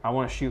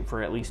want to shoot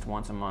for at least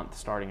once a month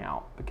starting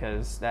out,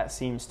 because that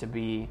seems to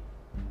be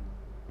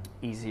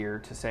easier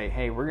to say,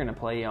 hey, we're going to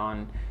play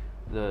on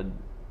the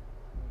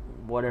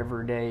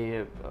whatever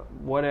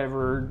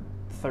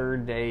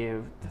third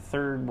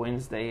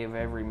Wednesday of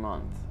every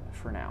month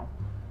for now,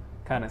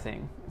 kind of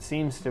thing. It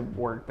seems to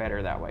work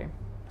better that way.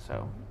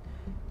 So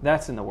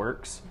that's in the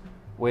works,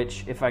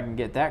 which if I can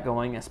get that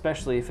going,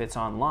 especially if it's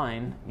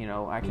online,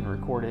 I can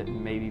record it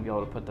and maybe be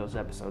able to put those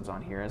episodes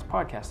on here as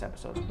podcast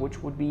episodes,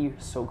 which would be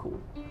so cool.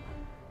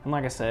 And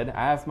like I said,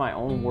 I have my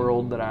own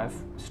world that I've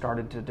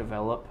started to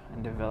develop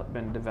and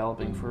been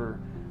developing for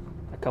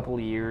a couple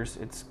of years.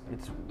 It's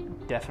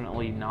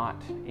definitely not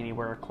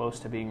anywhere close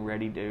to being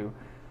ready to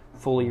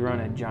fully run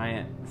a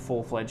giant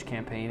full-fledged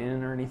campaign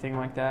in or anything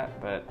like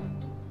that, but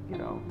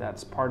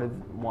that's part of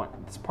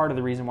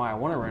the reason why I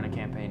want to run a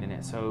campaign in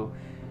it, so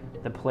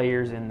the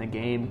players in the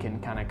game can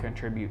kind of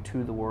contribute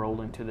to the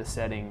world and to the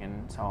setting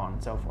and so on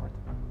and so forth.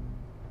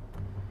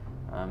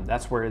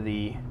 That's where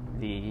the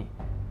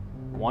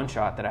one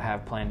shot that I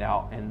have planned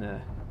out in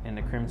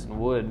the Crimson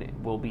Wood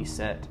will be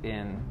set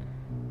in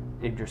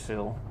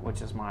Yggdrasil,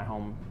 which is my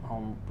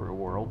home brew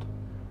world.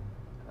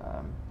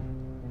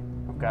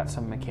 I've got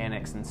some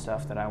mechanics and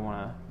stuff that I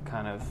want to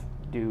kind of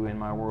do in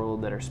my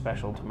world that are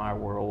special to my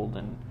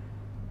world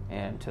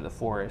and to the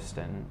forest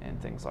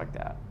and things like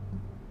that.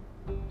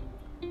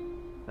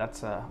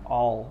 That's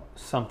all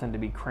something to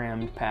be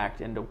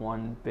packed into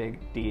one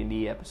big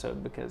D&D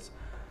episode, because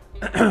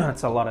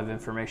that's a lot of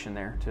information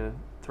there to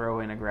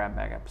throw in a grab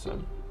bag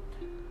episode.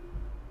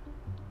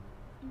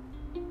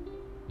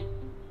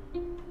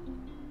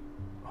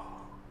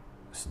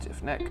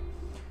 Stiff neck.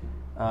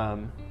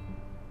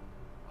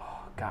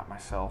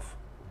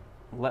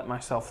 Let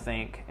myself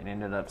think and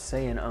ended up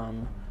saying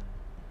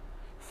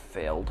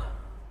failed.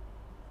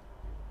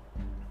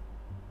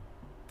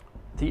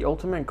 The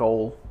ultimate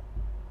goal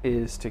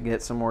is to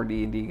get some more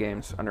D&D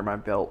games under my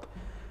belt,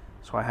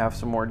 so I have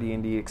some more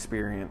D&D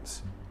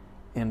experience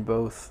in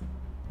both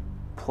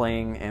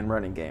playing and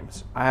running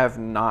games. I have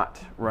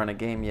not run a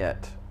game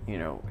yet.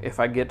 If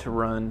I get to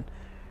run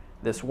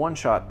this one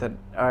shot that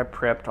I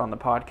prepped on the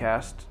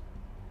podcast,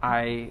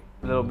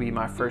 that'll be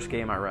my first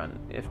game I run.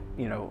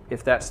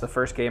 If that's the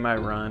first game I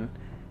run,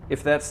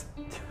 if that's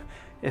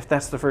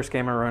the first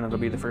game I run, it'll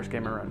be the first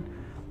game I run.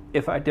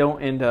 If I don't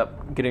end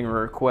up getting a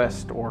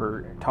request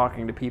or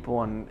talking to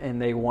people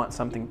and they want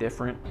something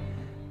different,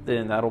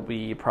 then that'll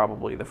be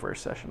probably the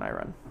first session I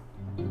run.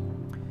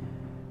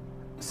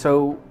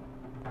 So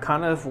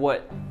kind of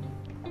what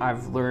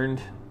I've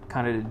learned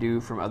kind of to do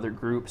from other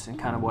groups, and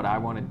kind of what I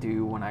want to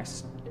do when I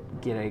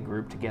get a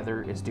group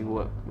together, is do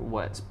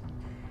what's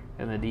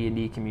in the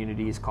D&D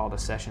community is called a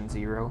session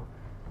zero.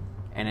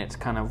 And it's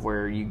kind of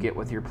where you get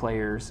with your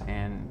players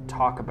and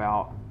talk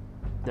about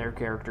their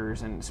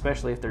characters, and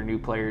especially if they're new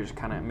players,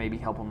 kind of maybe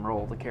help them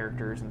roll the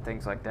characters and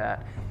things like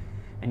that.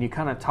 And you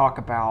kind of talk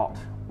about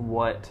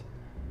what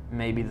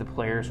maybe the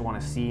players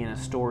want to see in a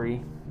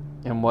story,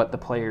 and what the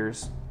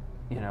players,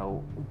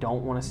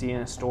 don't want to see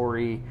in a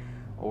story,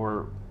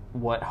 or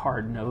what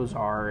hard no's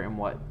are, and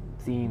what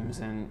themes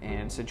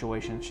and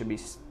situations should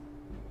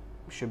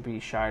be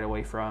shied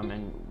away from,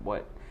 and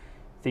what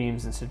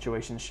themes and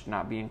situations should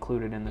not be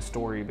included in the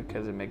story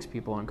because it makes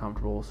people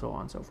uncomfortable, so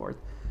on and so forth.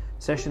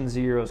 Session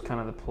zero is kind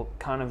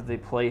of the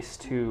place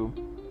to,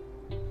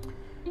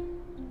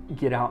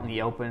 get out in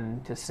the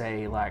open to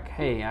say, like,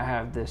 hey, I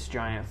have this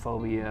giant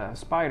phobia of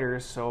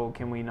spiders, so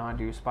can we not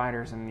do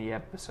spiders in the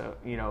episode,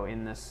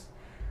 in this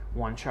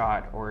one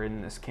shot or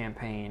in this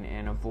campaign,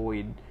 and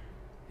avoid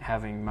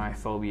having my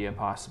phobia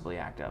possibly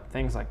act up,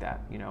 things like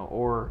that,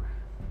 or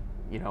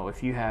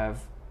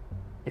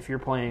if you're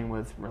playing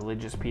with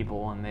religious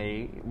people and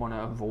they want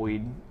to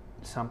avoid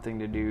something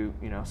to do,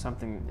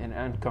 an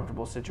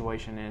uncomfortable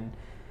situation and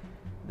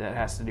that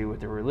has to do with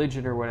their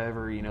religion or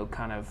whatever,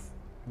 kind of,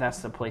 that's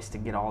the place to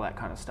get all that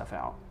kind of stuff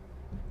out.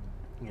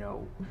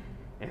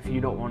 If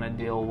you don't want to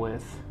deal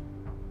with,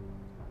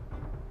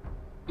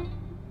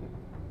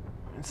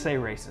 say,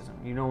 racism,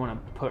 you don't want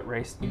to put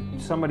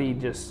somebody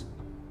just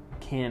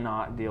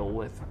cannot deal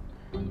with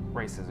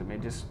racism.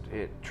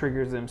 It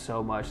triggers them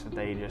so much that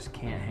they just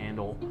can't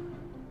handle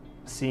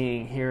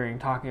seeing, hearing,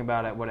 talking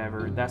about it,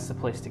 whatever. That's the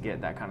place to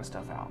get that kind of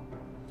stuff out,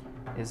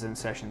 is in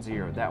session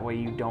 0. That way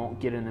you don't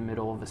get in the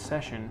middle of a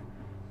session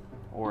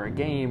or a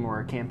game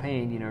or a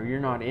campaign. You're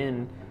not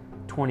in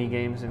 20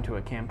 games into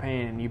a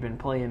campaign and you've been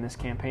playing this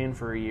campaign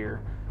for a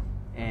year,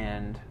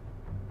 and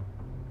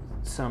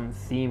some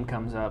theme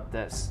comes up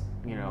that's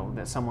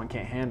that someone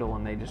can't handle,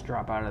 and they just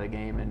drop out of the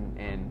game,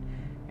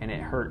 and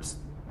it hurts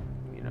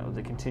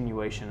the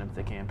continuation of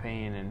the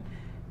campaign and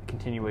the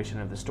continuation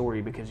of the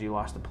story, because you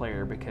lost a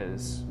player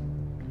because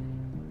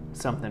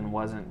something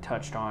wasn't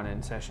touched on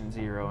in session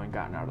 0 and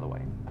gotten out of the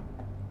way.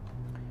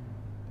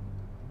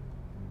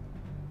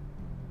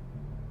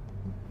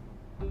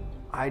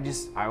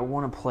 I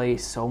want to play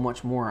so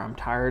much more. I'm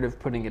tired of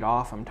putting it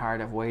off. I'm tired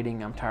of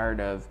waiting. I'm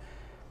tired of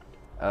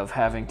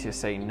having to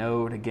say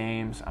no to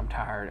games. I'm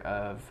tired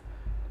of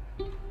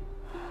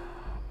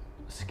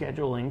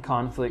scheduling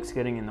conflicts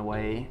getting in the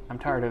way. I'm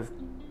tired of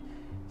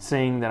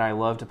saying that I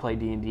love to play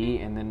D&D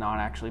and then not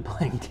actually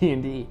playing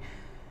D&D.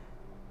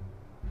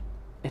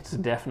 It's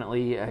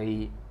definitely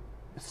a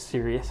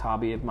serious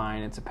hobby of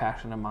mine. It's a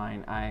passion of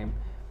mine. I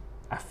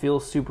feel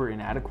super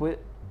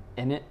inadequate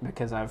in it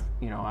because I've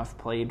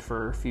played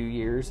for a few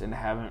years and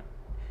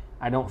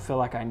I don't feel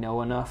like I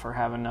know enough or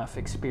have enough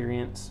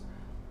experience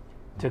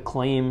to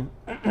claim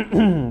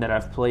that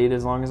I've played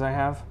as long as I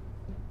have,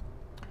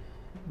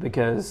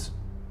 because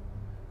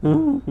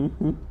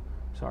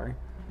sorry,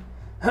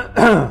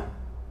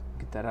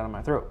 get that out of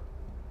my throat,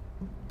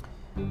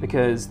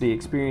 because the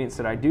experience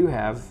that I do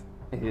have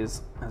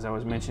is, as I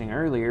was mentioning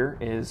earlier,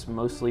 is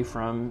mostly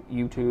from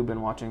YouTube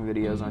and watching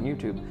videos on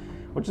YouTube,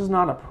 which is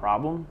not a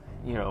problem.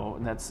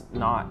 It's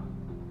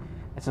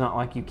not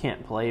like you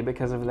can't play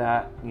because of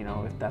that,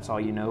 if that's all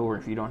you know, or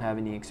if you don't have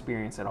any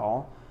experience at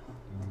all.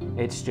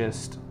 It's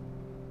just,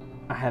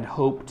 I had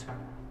hoped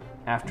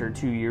after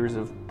 2 years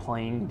of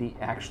playing,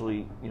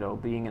 actually,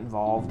 being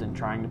involved and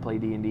trying to play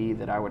D&D,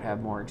 that I would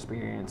have more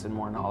experience and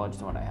more knowledge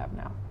than what I have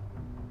now.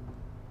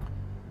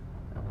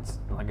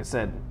 Like I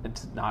said,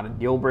 it's not a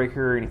deal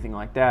breaker or anything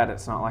like that.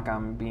 It's not like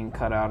I'm being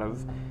cut out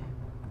of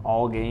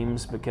all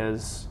games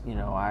because,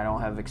 I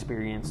don't have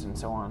experience and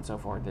so on and so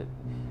forth. That,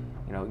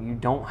 you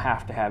don't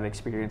have to have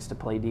experience to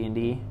play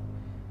D&D.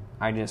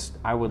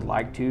 I would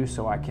like to,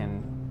 so I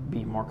can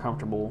be more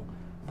comfortable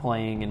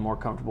playing and more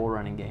comfortable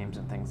running games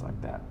and things like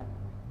that.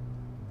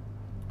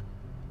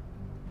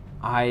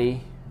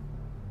 I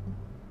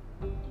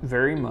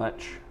very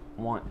much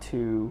want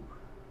to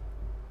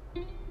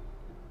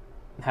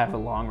have a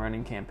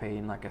long-running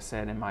campaign, like I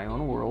said, in my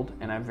own world,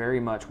 and I very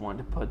much want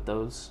to put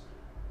those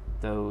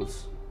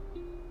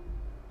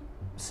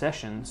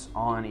sessions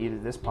on either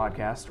this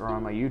podcast or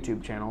on my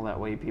YouTube channel. That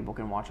way people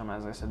can watch them,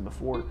 as I said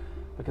before,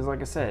 because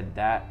like I said,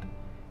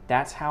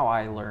 that's how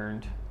I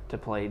learned to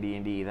play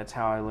D&D. That's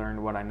how I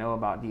learned what I know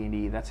about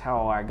D&D. That's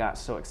how I got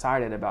so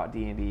excited about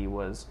D&D,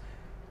 was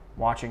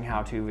watching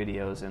how-to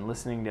videos and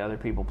listening to other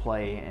people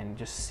play and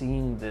just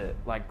seeing the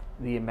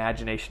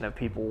imagination of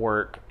people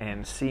work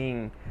and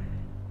seeing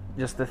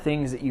just the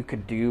things that you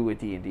could do with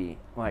D&D.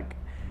 Like,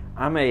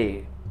 I'm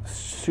a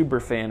super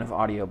fan of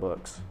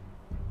audiobooks.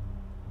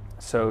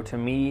 So to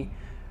me,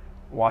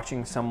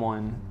 watching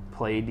someone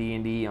play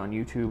D&D on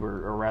YouTube,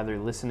 or rather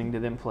listening to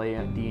them play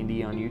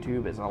D&D on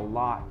YouTube, is a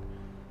lot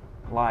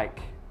like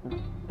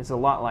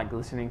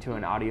listening to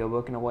an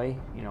audiobook in a way.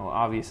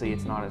 Obviously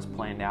it's not as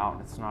planned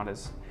out. It's not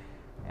as,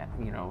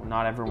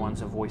 not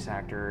everyone's a voice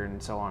actor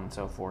and so on and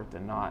so forth,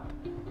 and not,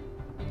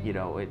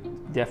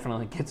 it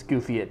definitely gets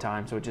goofy at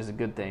times, which is a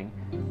good thing.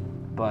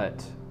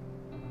 But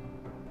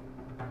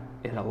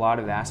in a lot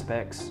of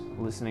aspects,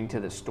 listening to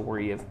the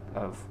story of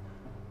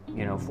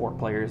 4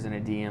 players and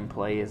a DM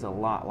play is a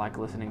lot like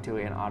listening to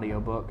an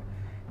audiobook.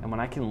 And when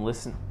I can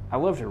listen, I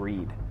love to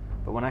read,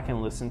 but when I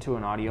can listen to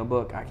an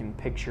audiobook, I can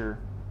picture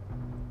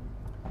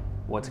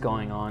what's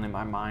going on in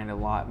my mind a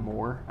lot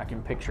more. I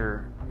can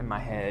picture in my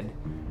head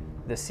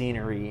the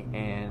scenery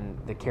and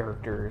the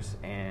characters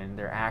and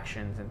their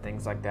actions and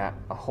things like that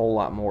a whole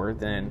lot more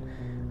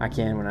than I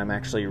can when I'm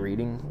actually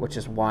reading, which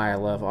is why I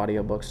love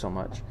audiobooks so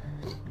much.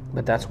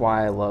 But that's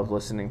why I love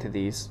listening to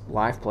these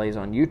live plays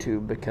on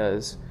YouTube,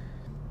 because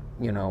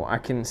I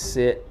can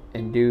sit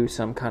and do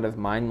some kind of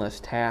mindless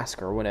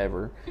task or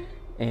whatever,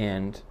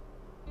 and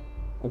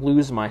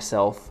lose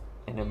myself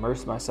and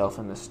immerse myself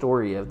in the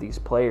story of these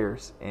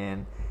players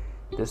and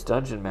this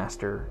dungeon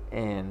master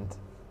and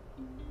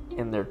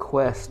in their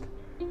quest,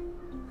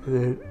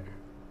 and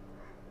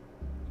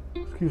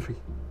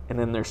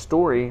in their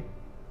story,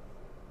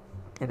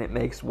 and it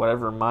makes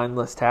whatever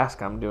mindless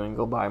task I'm doing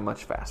go by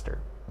much faster.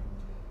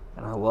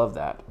 And I love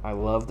that. I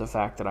love the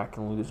fact that I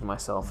can lose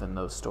myself in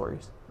those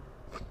stories.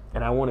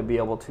 And I want to be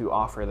able to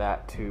offer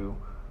that to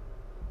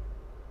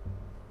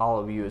all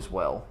of you as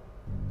well.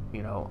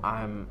 You know,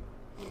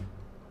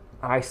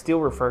 I still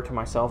refer to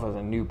myself as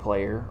a new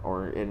player,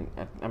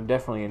 I'm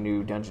definitely a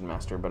new dungeon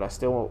master, but I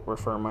still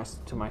refer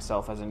to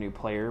myself as a new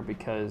player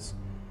because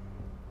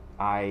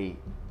I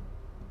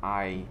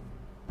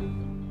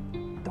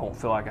don't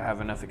feel like I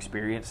have enough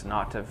experience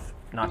not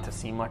to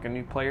seem like a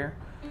new player.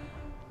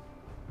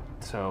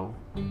 So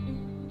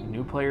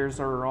new players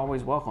are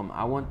always welcome.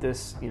 I want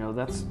this,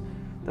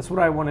 that's what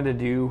I wanted to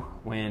do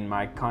when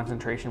my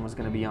concentration was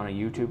going to be on a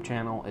YouTube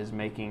channel, is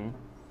making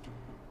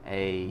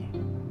a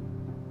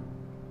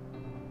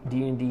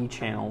D&D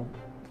channel,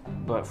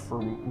 but for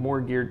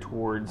more geared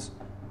towards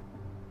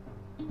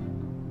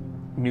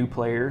new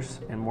players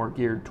and more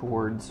geared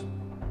towards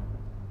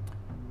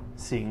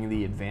seeing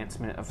the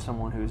advancement of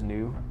someone who's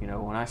new. You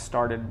know, when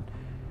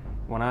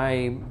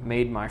I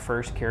made my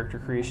first character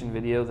creation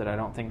video that I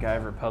don't think I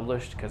ever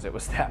published because it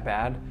was that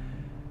bad,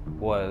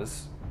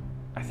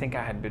 I think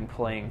I had been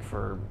playing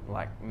for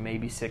like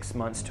maybe 6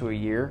 months to a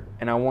year,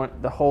 and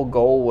the whole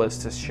goal was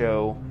to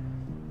show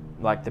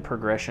like the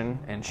progression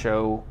and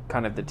show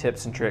kind of the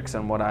tips and tricks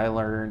on what I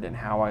learned and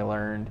how I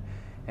learned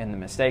and the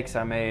mistakes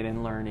I made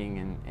in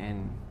learning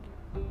and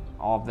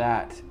all of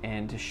that,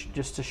 and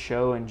just to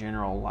show in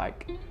general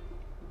like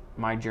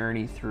my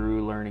journey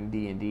through learning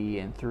D&D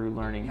and through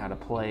learning how to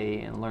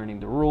play and learning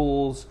the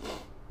rules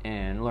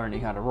and learning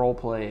how to role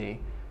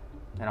play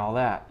and all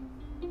that.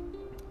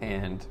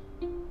 And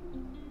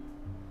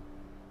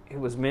it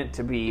was meant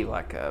to be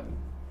like a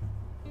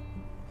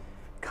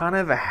kind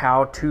of a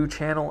how-to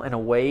channel in a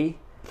way,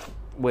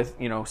 with,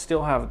 I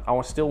still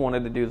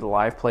wanted to do the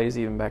live plays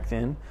even back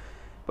then,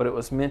 but it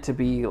was meant to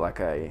be like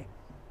a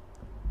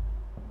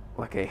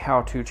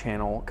how-to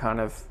channel, kind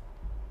of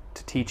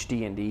to teach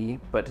D&D,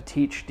 but to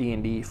teach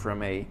D&D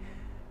from a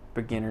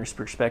beginner's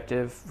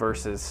perspective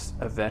versus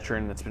a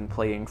veteran that's been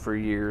playing for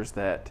years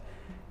that,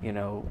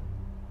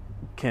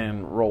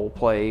 can role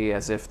play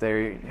as if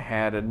they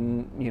had a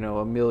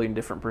million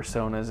different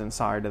personas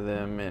inside of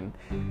them, and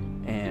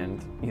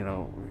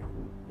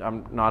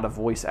I'm not a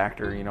voice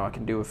actor. I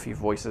can do a few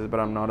voices, but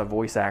I'm not a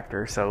voice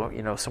actor. So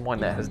someone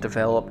that has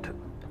developed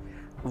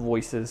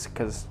voices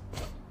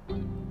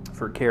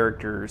for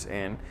characters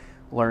and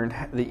learned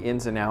the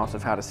ins and outs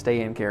of how to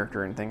stay in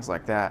character and things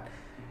like that.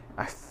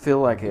 I feel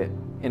like it,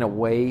 in a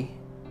way,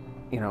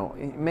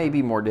 it may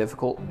be more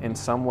difficult in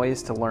some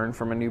ways to learn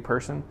from a new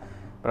person,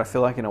 but I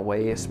feel like in a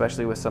way,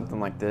 especially with something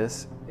like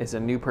this, is a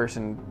new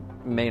person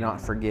may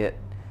not forget.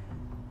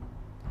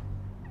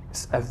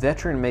 A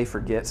veteran may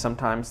forget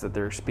sometimes that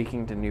they're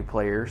speaking to new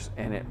players,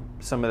 and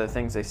some of the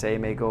things they say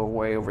may go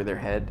way over their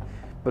head.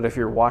 But if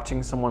you're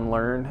watching someone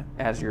learn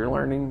as you're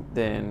learning,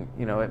 then,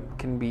 it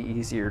can be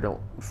easier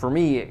for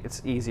me,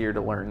 it's easier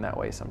to learn that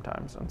way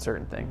sometimes on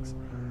certain things.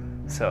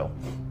 So,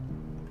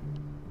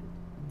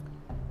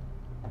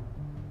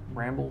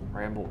 ramble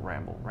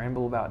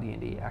about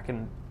D&D. I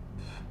can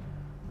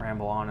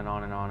ramble on and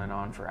on and on and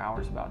on for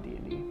hours about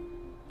D&D.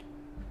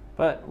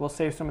 But we'll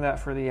save some of that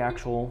for the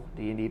actual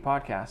D&D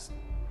podcast.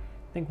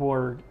 I think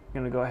we're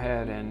going to go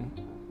ahead and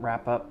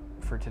wrap up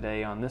for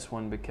today on this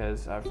one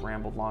because I've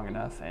rambled long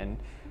enough, and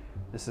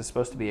this is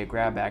supposed to be a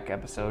grab bag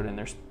episode, and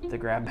the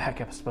grab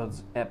bag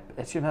episodes the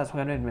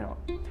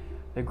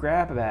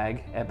grab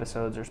bag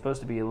episodes are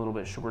supposed to be a little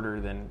bit shorter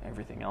than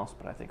everything else,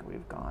 but I think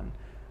we've gone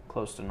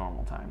close to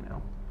normal time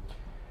now.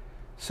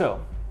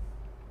 So,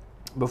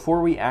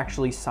 before we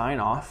actually sign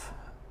off,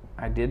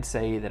 I did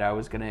say that I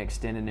was going to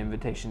extend an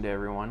invitation to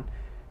everyone,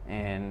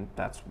 and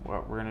that's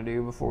what we're going to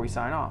do before we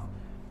sign off.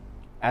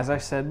 As I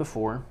said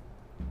before,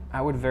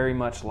 I would very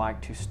much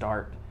like to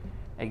start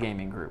a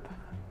gaming group.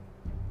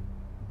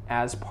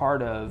 As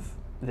part of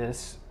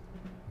this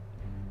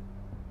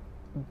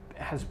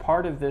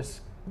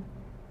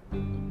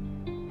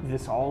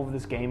all of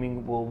this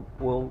gaming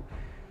will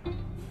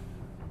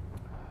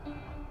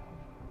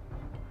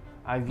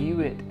I view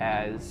it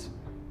as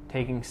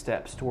taking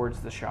steps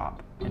towards the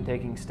shop and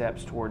taking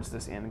steps towards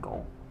this end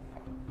goal.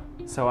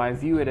 So I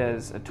view it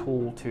as a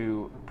tool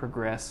to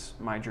progress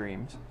my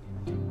dreams.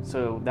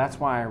 So that's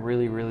why I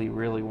really, really,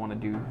 really want to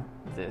do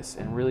this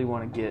and really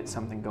want to get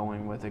something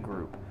going with a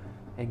group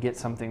and get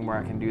something where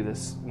I can do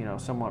this,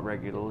 somewhat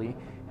regularly,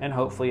 and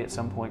hopefully at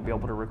some point be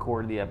able to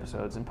record the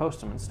episodes and post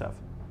them and stuff.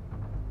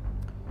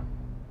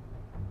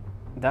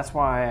 That's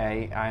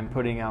why I'm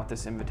putting out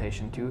this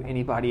invitation to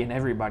anybody and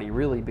everybody,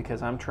 really,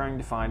 because I'm trying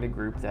to find a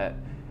group that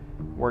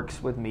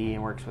works with me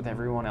and works with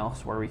everyone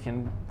else where we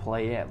can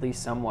play at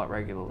least somewhat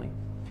regularly.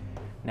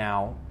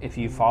 Now, if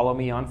you follow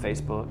me on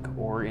Facebook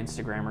or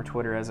Instagram or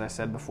Twitter, as I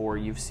said before,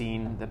 you've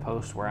seen the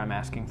post where I'm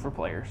asking for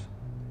players.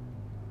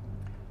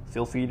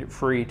 feel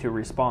free to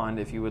respond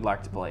if you would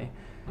like to play,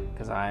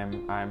 because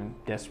I'm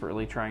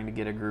desperately trying to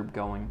get a group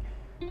going.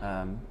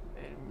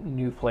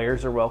 New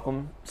players are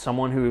welcome.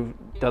 Someone who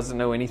doesn't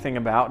know anything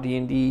about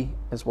D&D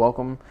is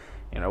welcome.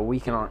 We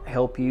can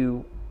help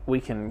you. We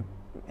can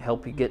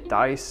help you get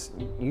dice.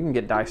 You can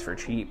get dice for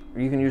cheap.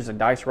 You can use a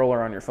dice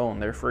roller on your phone.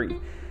 They're free.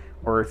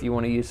 Or if you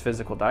want to use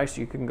physical dice,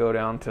 you can go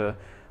down to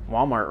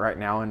Walmart right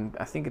now, and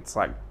I think it's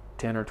like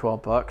 $10 or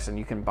 $12, and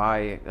you can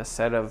buy a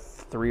set of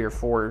three or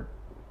four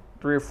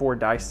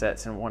dice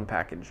sets in one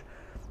package.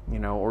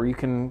 Or you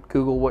can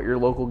Google what your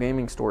local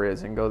gaming store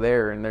is and go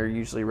there, and they're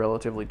usually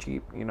relatively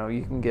cheap. You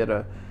can get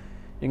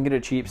a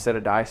cheap set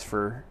of dice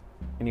for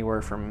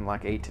anywhere from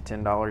like $8 to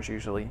 $10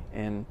 usually.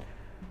 And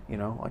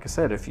like I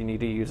said, if you need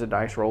to use a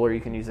dice roller,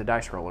 you can use a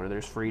dice roller.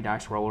 There's free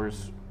dice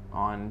rollers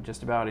on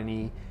just about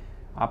any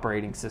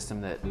operating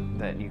system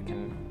that you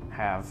can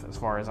have, as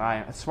far as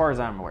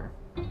I'm aware.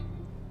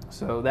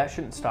 So that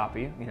shouldn't stop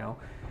you.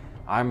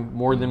 I'm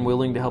more than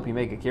willing to help you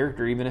make a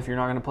character, even if you're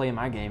not going to play in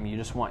my game. You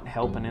just want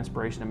help and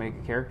inspiration to make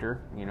a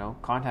character,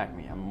 contact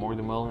me. I'm more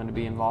than willing to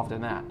be involved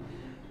in that.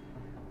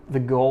 The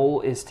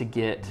goal is to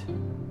get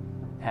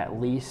at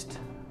least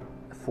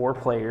 4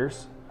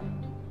 players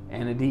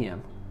and a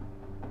DM.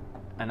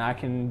 And I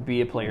can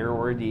be a player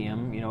or a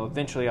DM.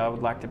 Eventually I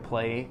would like to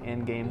play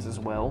in games as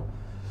well.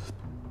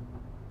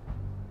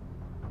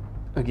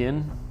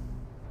 Again,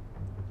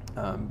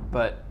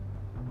 but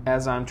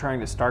as I'm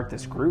trying to start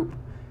this group,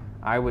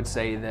 I would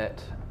say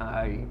that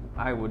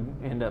I would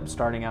end up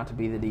starting out to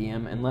be the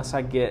DM unless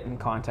I get in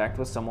contact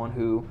with someone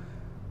who,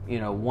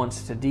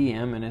 wants to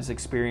DM and is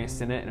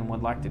experienced in it and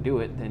would like to do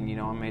it. Then,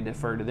 I may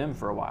defer to them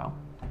for a while.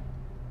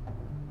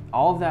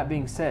 All of that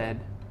being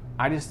said,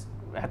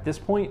 at this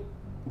point,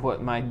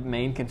 what my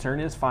main concern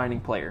is finding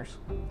players.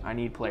 I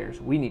need players.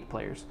 We need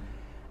players.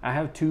 I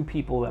have 2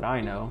 people that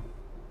I know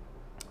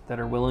that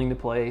are willing to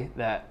play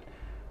that.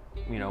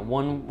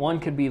 One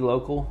could be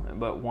local,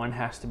 but one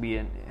has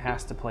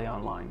to play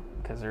online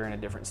because they're in a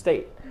different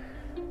state.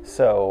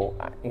 So,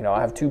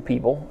 I have 2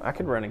 people. I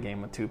could run a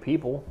game with 2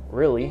 people.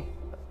 Really,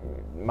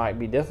 it might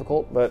be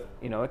difficult, but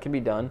it can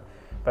be done.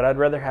 But I'd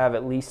rather have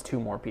at least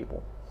 2 more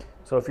people.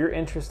 So if you're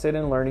interested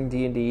in learning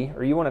D&D,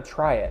 or you want to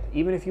try it,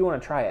 even if you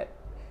want to try it,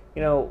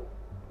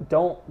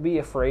 don't be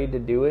afraid to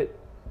do it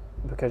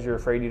because you're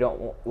afraid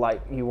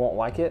you won't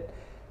like it.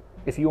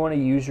 If you want to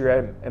use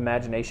your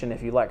imagination,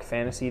 if you like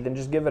fantasy, then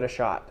just give it a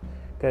shot.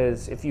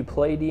 Because if you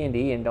play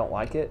D&D and don't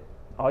like it,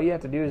 all you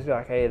have to do is be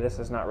like, hey, this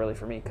is not really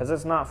for me. Because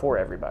it's not for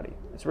everybody.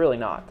 It's really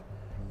not.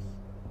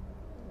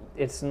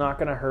 It's not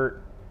going to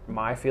hurt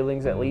my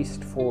feelings, at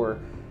least, for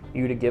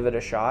you to give it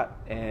a shot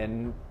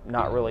and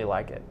not really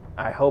like it.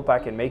 I hope I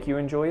can make you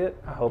enjoy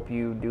it. I hope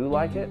you do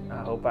like it. I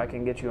hope I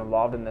can get you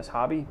involved in this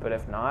hobby. But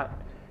if not,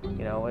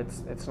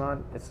 it's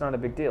not a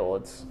big deal.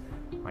 It's,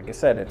 like I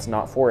said, it's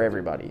not for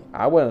everybody.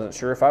 I wasn't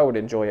sure if I would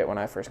enjoy it when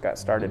I first got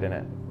started in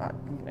it.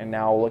 And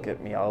now look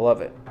at me, I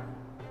love it.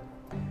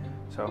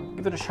 So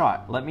give it a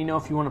shot. Let me know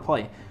if you want to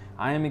play.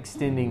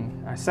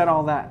 I said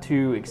all that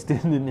to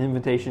extend an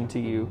invitation to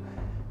you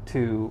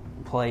to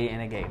play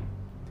in a game.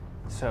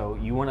 So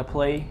you want to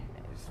play?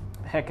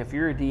 Heck, if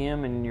you're a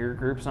DM and your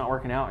group's not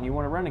working out and you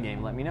want to run a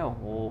game, let me know.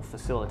 We'll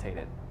facilitate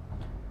it.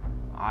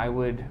 I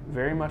would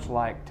very much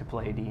like to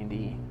play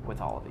D&D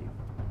with all of you.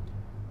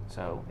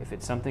 So if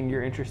it's something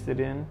you're interested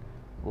in,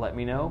 let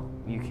me know.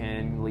 You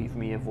can leave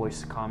me a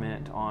voice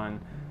comment on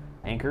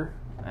Anchor,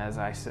 as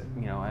I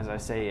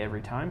say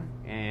every time.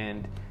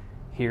 And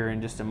here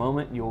in just a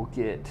moment, you'll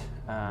get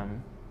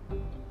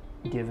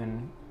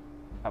given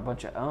a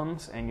bunch of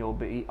ums, and you'll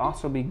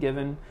also be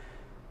given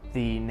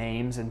the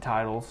names and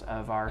titles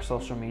of our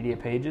social media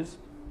pages.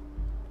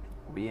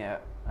 We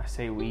have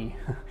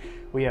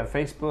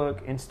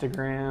Facebook,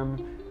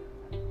 Instagram.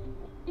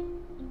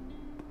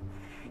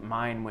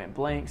 Mine went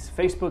blanks.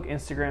 Facebook,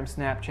 Instagram,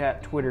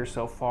 Snapchat, Twitter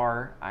so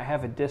far. I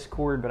have a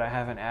Discord, but I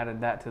haven't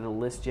added that to the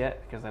list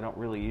yet because I don't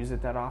really use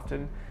it that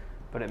often.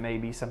 But it may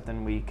be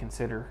something we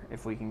consider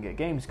if we can get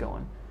games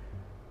going.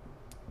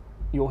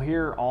 You'll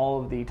hear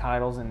all of the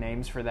titles and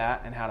names for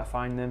that and how to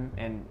find them.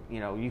 And,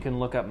 you can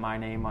look up my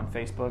name on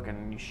Facebook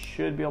and you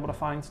should be able to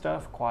find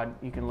stuff.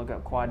 You can look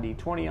up Quad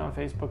D20 on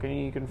Facebook and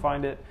you can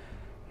find it.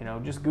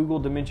 Just Google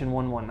Dimension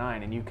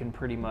 119 and you can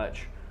pretty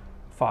much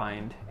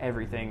find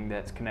everything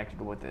that's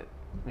connected with it,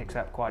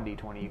 except Quad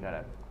D20. You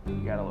gotta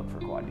look for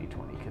Quad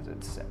D20 because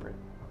it's separate.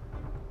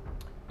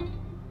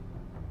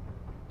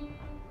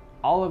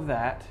 All of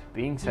that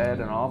being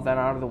said and all of that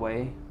out of the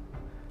way,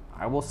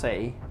 I will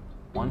say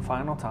one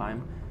final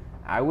time,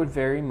 I would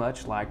very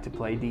much like to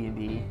play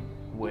D&D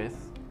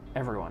with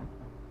everyone.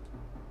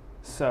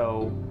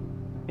 So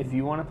if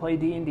you want to play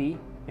D&D,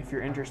 if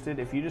you're interested,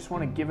 if you just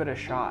want to give it a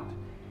shot,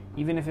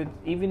 even if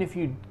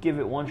you give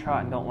it one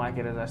shot and don't like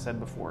it, as I said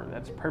before,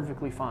 that's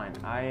perfectly fine.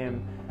 I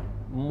am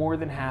more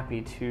than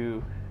happy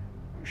to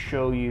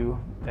show you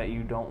that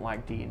you don't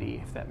like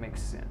D&D, if that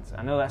makes sense.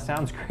 I know that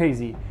sounds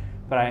crazy,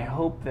 but I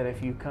hope that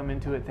if you come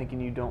into it thinking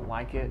you don't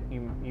like it,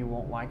 you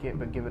won't like it,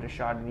 but give it a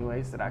shot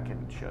anyways, that I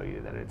can show you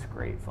that it's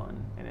great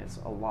fun and it's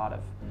a lot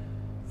of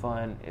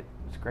fun.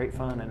 It's great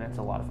fun, and it's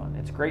a lot of fun.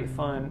 It's great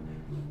fun,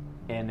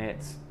 and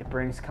it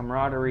brings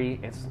camaraderie.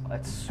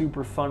 It's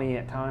super funny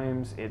at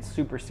times. It's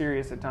super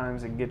serious at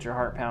times. It can get your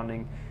heart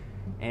pounding,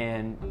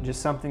 and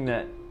just something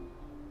that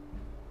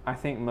I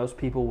think most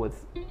people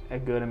with a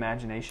good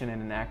imagination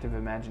and an active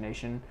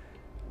imagination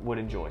would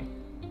enjoy.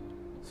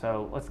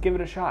 So let's give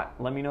it a shot.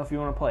 Let me know if you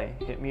want to play.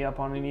 Hit me up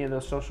on any of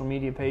those social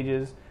media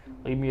pages.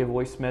 Leave me a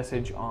voice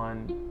message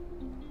on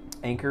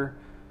Anchor,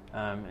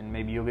 and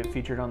maybe you'll get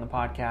featured on the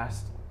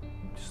podcast.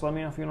 Just let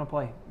me know if you want to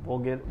play.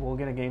 We'll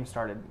get a game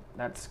started.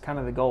 That's kind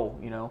of the goal,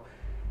 you know.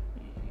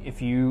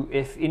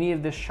 If any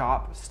of this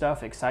shop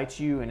stuff excites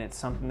you and it's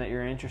something that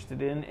you're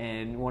interested in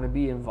and want to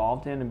be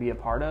involved in and be a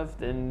part of,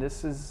 then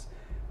this is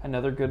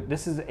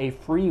a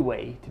free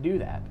way to do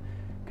that.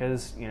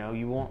 Because, you know,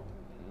 you won't,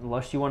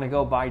 unless you want to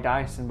go buy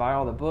dice and buy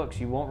all the books,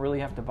 you won't really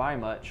have to buy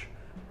much.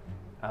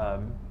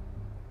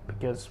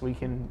 Because we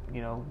can,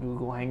 you know,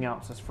 Google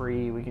Hangouts is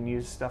free. We can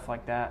use stuff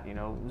like that, you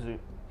know,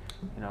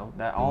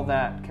 that all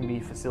that can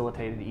be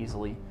facilitated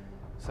easily.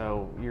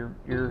 So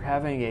you're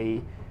having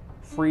a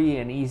free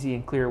and easy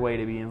and clear way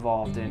to be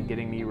involved in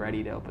getting me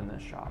ready to open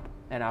this shop,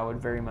 and I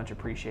would very much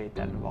appreciate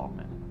that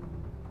involvement.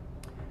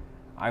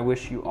 I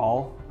wish you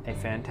all a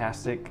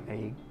fantastic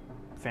day,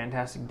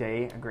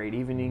 a great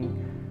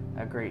evening,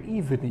 a great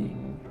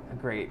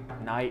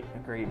night, a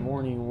great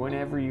morning,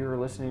 whenever you're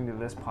listening to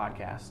this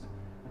podcast.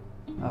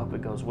 I hope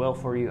it goes well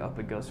for you. I hope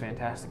it goes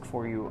fantastic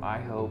for you. I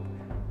hope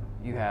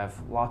you have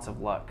lots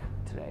of luck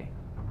today,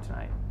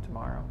 tonight,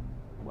 tomorrow,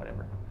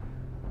 whatever.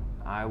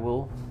 I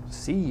will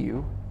see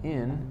you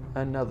in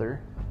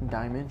another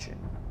dimension.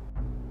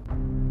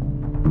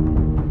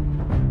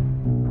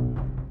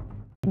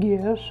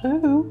 Guess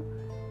who?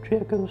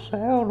 Check us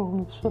out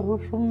on the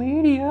social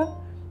media.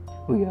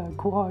 We got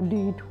Quad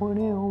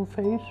D20 on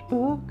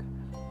Facebook.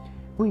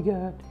 We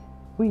got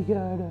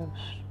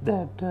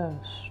that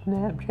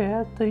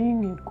Snapchat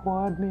thing at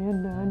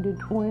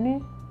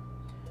QuadMan920.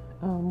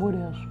 What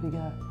else we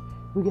got?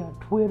 We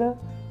got Twitter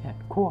at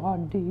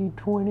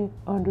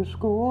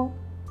QuadD20_.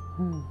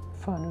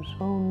 Find us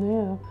on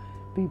there.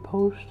 Be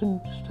posting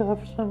stuff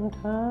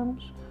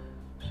sometimes.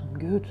 Some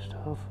good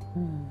stuff.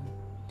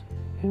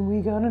 And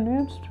we got an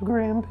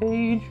Instagram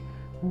page.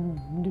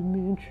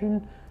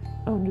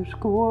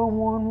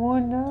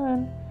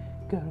 Dimension_119.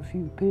 Got a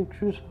few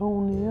pictures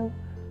on there.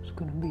 It's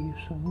gonna be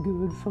some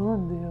good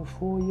fun there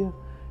for you.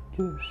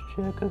 Just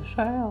check us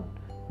out.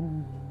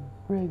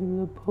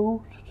 Regular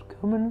posts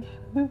coming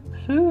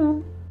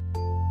soon.